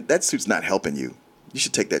 man, that suit's not helping you. You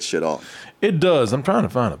should take that shit off. It does. I'm trying to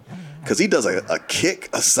find it. Because he does a kick,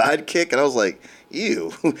 a side kick, and I was like,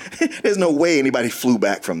 ew. There's no way anybody flew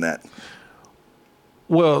back from that.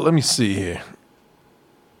 Well, let me see here.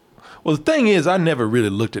 Well, the thing is, I never really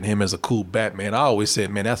looked at him as a cool Batman. I always said,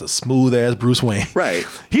 man, that's a smooth-ass Bruce Wayne. Right.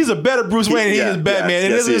 He's a better Bruce Wayne than he is Batman.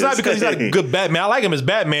 And yes, it's not because he's not a good Batman. I like him as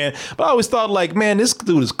Batman, but I always thought, like, man, this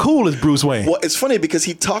dude is cool as Bruce Wayne. Well, it's funny because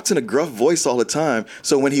he talks in a gruff voice all the time.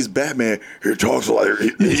 So when he's Batman, he talks like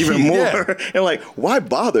even more. Yeah. And like, why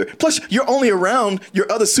bother? Plus, you're only around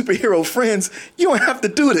your other superhero friends. You don't have to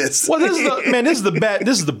do this. Well, this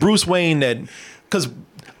is the Bruce Wayne that, because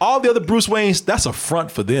all the other Bruce Waynes, that's a front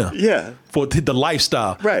for them. Yeah. For the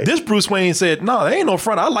lifestyle. Right. This Bruce Wayne said, no, there ain't no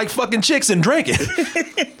front. I like fucking chicks and drinking.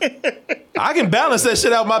 I can balance that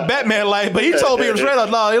shit out my Batman life, but he told me straight up,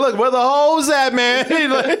 no, hey, look, where the hoes at, man?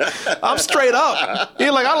 I'm straight up. He's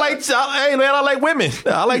like, hey, man, I like women.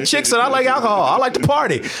 I like chicks and I like alcohol. I like to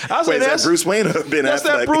party. I Wait, is that Bruce Wayne or Ben Affleck? That's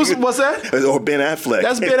that Bruce, what's that? Or Ben Affleck.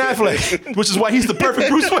 That's Ben Affleck, which is why he's the perfect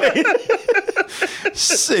Bruce Wayne.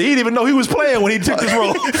 Shit, he didn't even know he was playing when he took this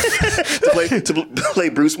role. to play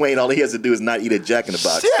Bruce Wayne, all he has to do is not eat a Jack in the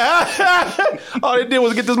Box. Yeah. All they did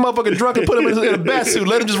was get this motherfucker drunk and put him in a bat suit,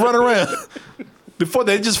 let him just run around. Before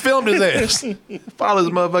they just filmed his ass. Follow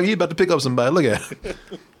this motherfucker, he's about to pick up somebody. Look at him.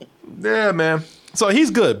 Yeah, man. So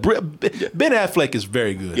he's good. Ben Affleck is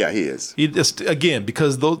very good. Yeah, he is. He just, again,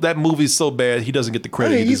 because that movie's so bad, he doesn't get the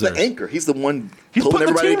credit he he's deserves. the anchor. He's the one he's pulling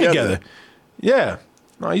putting everybody the team together. Yeah.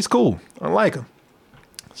 No, he's cool. I like him.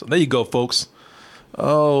 So there you go, folks.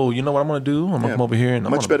 Oh, you know what I'm going to do? I'm going to come over here. And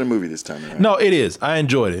much better movie this time around. No, it is. I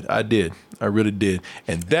enjoyed it. I did. I really did.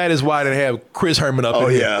 And that is why they have Chris Herman up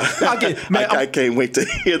in here. Oh, yeah. I can't wait to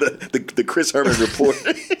hear the Chris Herman report.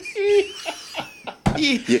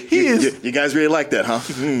 You guys really like that, huh?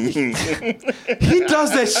 He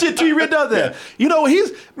does that shit too. He really does that. You know,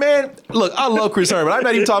 man, look, I love Chris Herman. I'm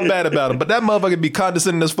not even talking bad about him, but that motherfucker be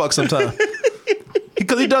condescending as fuck sometimes.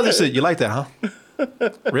 Because he does this shit. You like that, huh?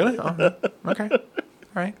 Really? Oh, okay. All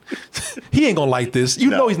right. He ain't gonna like this. You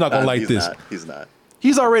know he's not gonna like this. He's not.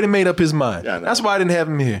 He's already made up his mind. Yeah, that's why I didn't have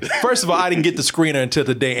him here. First of all, I didn't get the screener until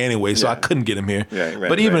today anyway, so I couldn't get him here.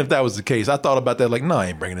 But even if that was the case, I thought about that like, no, I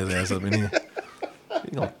ain't bringing his ass up in here.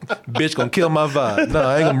 Bitch gonna kill my vibe. No,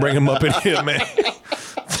 I ain't gonna bring him up in here, man.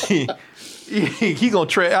 He gonna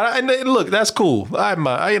try. And look, that's cool.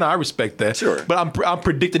 I respect that. Sure. But I'm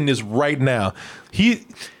predicting this right now. He's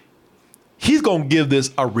gonna give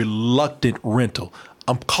this a reluctant rental.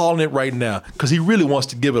 I'm calling it right now because he really wants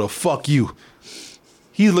to give it a fuck you.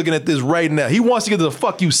 He's looking at this right now. He wants to give it a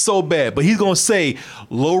fuck you so bad, but he's gonna say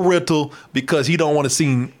low rental because he don't want to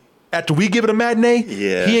see. After we give it a matinee,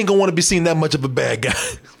 he ain't gonna want to be seen that much of a bad guy.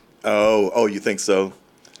 Oh, you think so?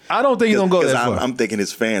 I don't think he's gonna go that far. I'm thinking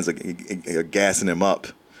his fans are gassing him up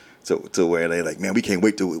to where they like, man, we can't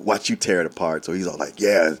wait to watch you tear it apart. So he's all like,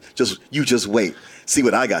 yeah, just wait, see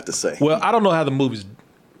what I got to say. Well, I don't know how the movie's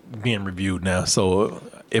being reviewed now. So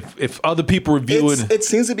if other people review it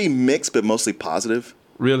seems to be mixed, but mostly positive.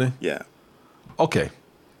 Really? Yeah. Okay.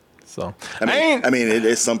 So I mean,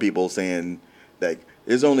 there's some people saying that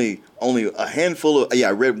there's only a handful of. Yeah,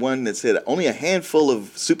 I read one that said only a handful of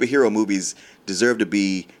superhero movies deserve to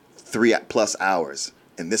be 3+ hours,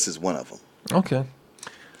 and this is one of them. Okay.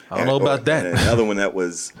 I don't know about that. And another one that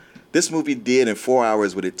was, this movie did in 4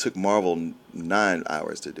 hours what it took Marvel 9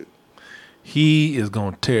 hours to do. He is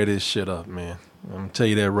going to tear this shit up, man. I'm going to tell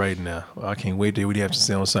you that right now. I can't wait to hear what he has to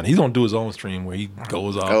say on Sunday. He's going to do his own stream where he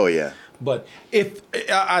goes off. Oh, yeah. But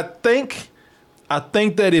I think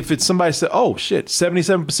that if it's somebody said, oh, shit,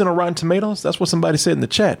 77% on Rotten Tomatoes, that's what somebody said in the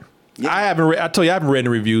chat. Yeah. I haven't read any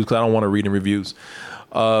reviews because I don't want to read any reviews.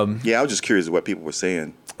 I was just curious what people were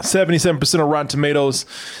saying. 77% on Rotten Tomatoes.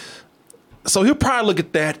 So he'll probably look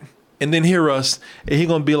at that and then hear us, and he's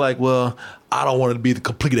going to be like, well, I don't want to be the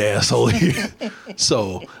complete asshole here.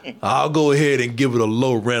 So I'll go ahead and give it a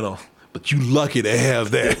low rental, but you lucky to have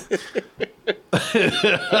that.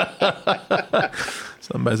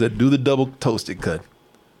 Somebody said, do the double toasted cut.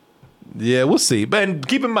 Yeah, we'll see. But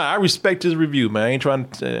keep in mind, I respect his review, man.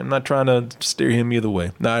 I'm not trying to steer him either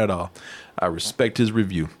way. Not at all. I respect his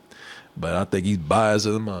review. But I think he's biased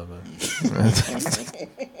as a mother.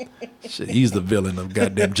 Shit, he's the villain of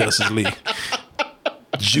goddamn Justice League.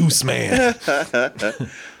 Juice Man.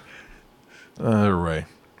 All right.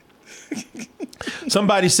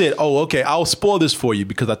 Somebody said, oh, okay, I'll spoil this for you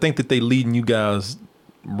because I think that they leading you guys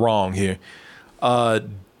wrong here.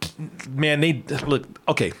 man, they look,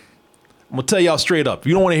 okay. I'm gonna tell y'all straight up. If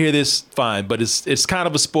you don't want to hear this, fine, but it's kind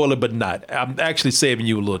of a spoiler, but not. I'm actually saving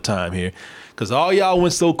you a little time here. Because all y'all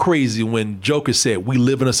went so crazy when Joker said, we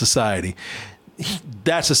live in a society.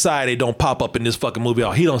 That society don't pop up in this fucking movie at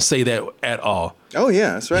all. He don't say that at all. Oh,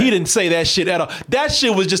 yeah, that's right. He didn't say that shit at all. That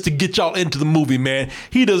shit was just to get y'all into the movie, man.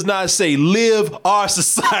 He does not say live our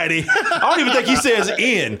society. I don't even think he says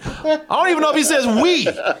in. I don't even know if he says we.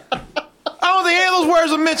 I don't think any of those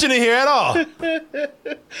words are mentioned in here at all.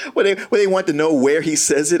 Well, they want to know where he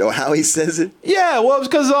says it or how he says it? Yeah, well, it's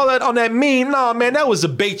because all that on that meme. Nah, man, that was to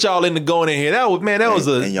bait y'all into going in here. That was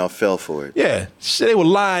and y'all fell for it. Yeah, shit, they were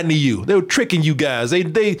lying to you. They were tricking you guys. They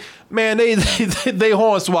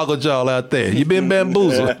hornswoggled y'all out there. You been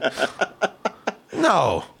bamboozled.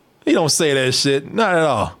 No, he don't say that shit. Not at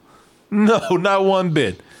all. No, not one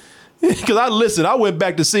bit. Because I went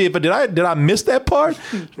back to see if did I miss that part?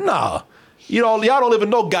 Nah. Y'all don't live in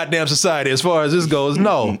no goddamn society as far as this goes.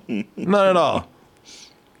 No, not at all.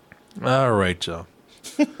 All right, y'all.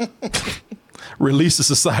 Release the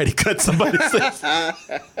society cut, somebody says.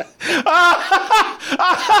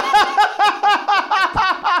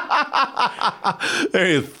 There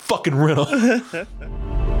is fucking riddle.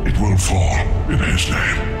 It will fall in his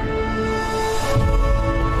name.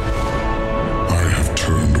 I have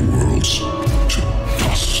turned worlds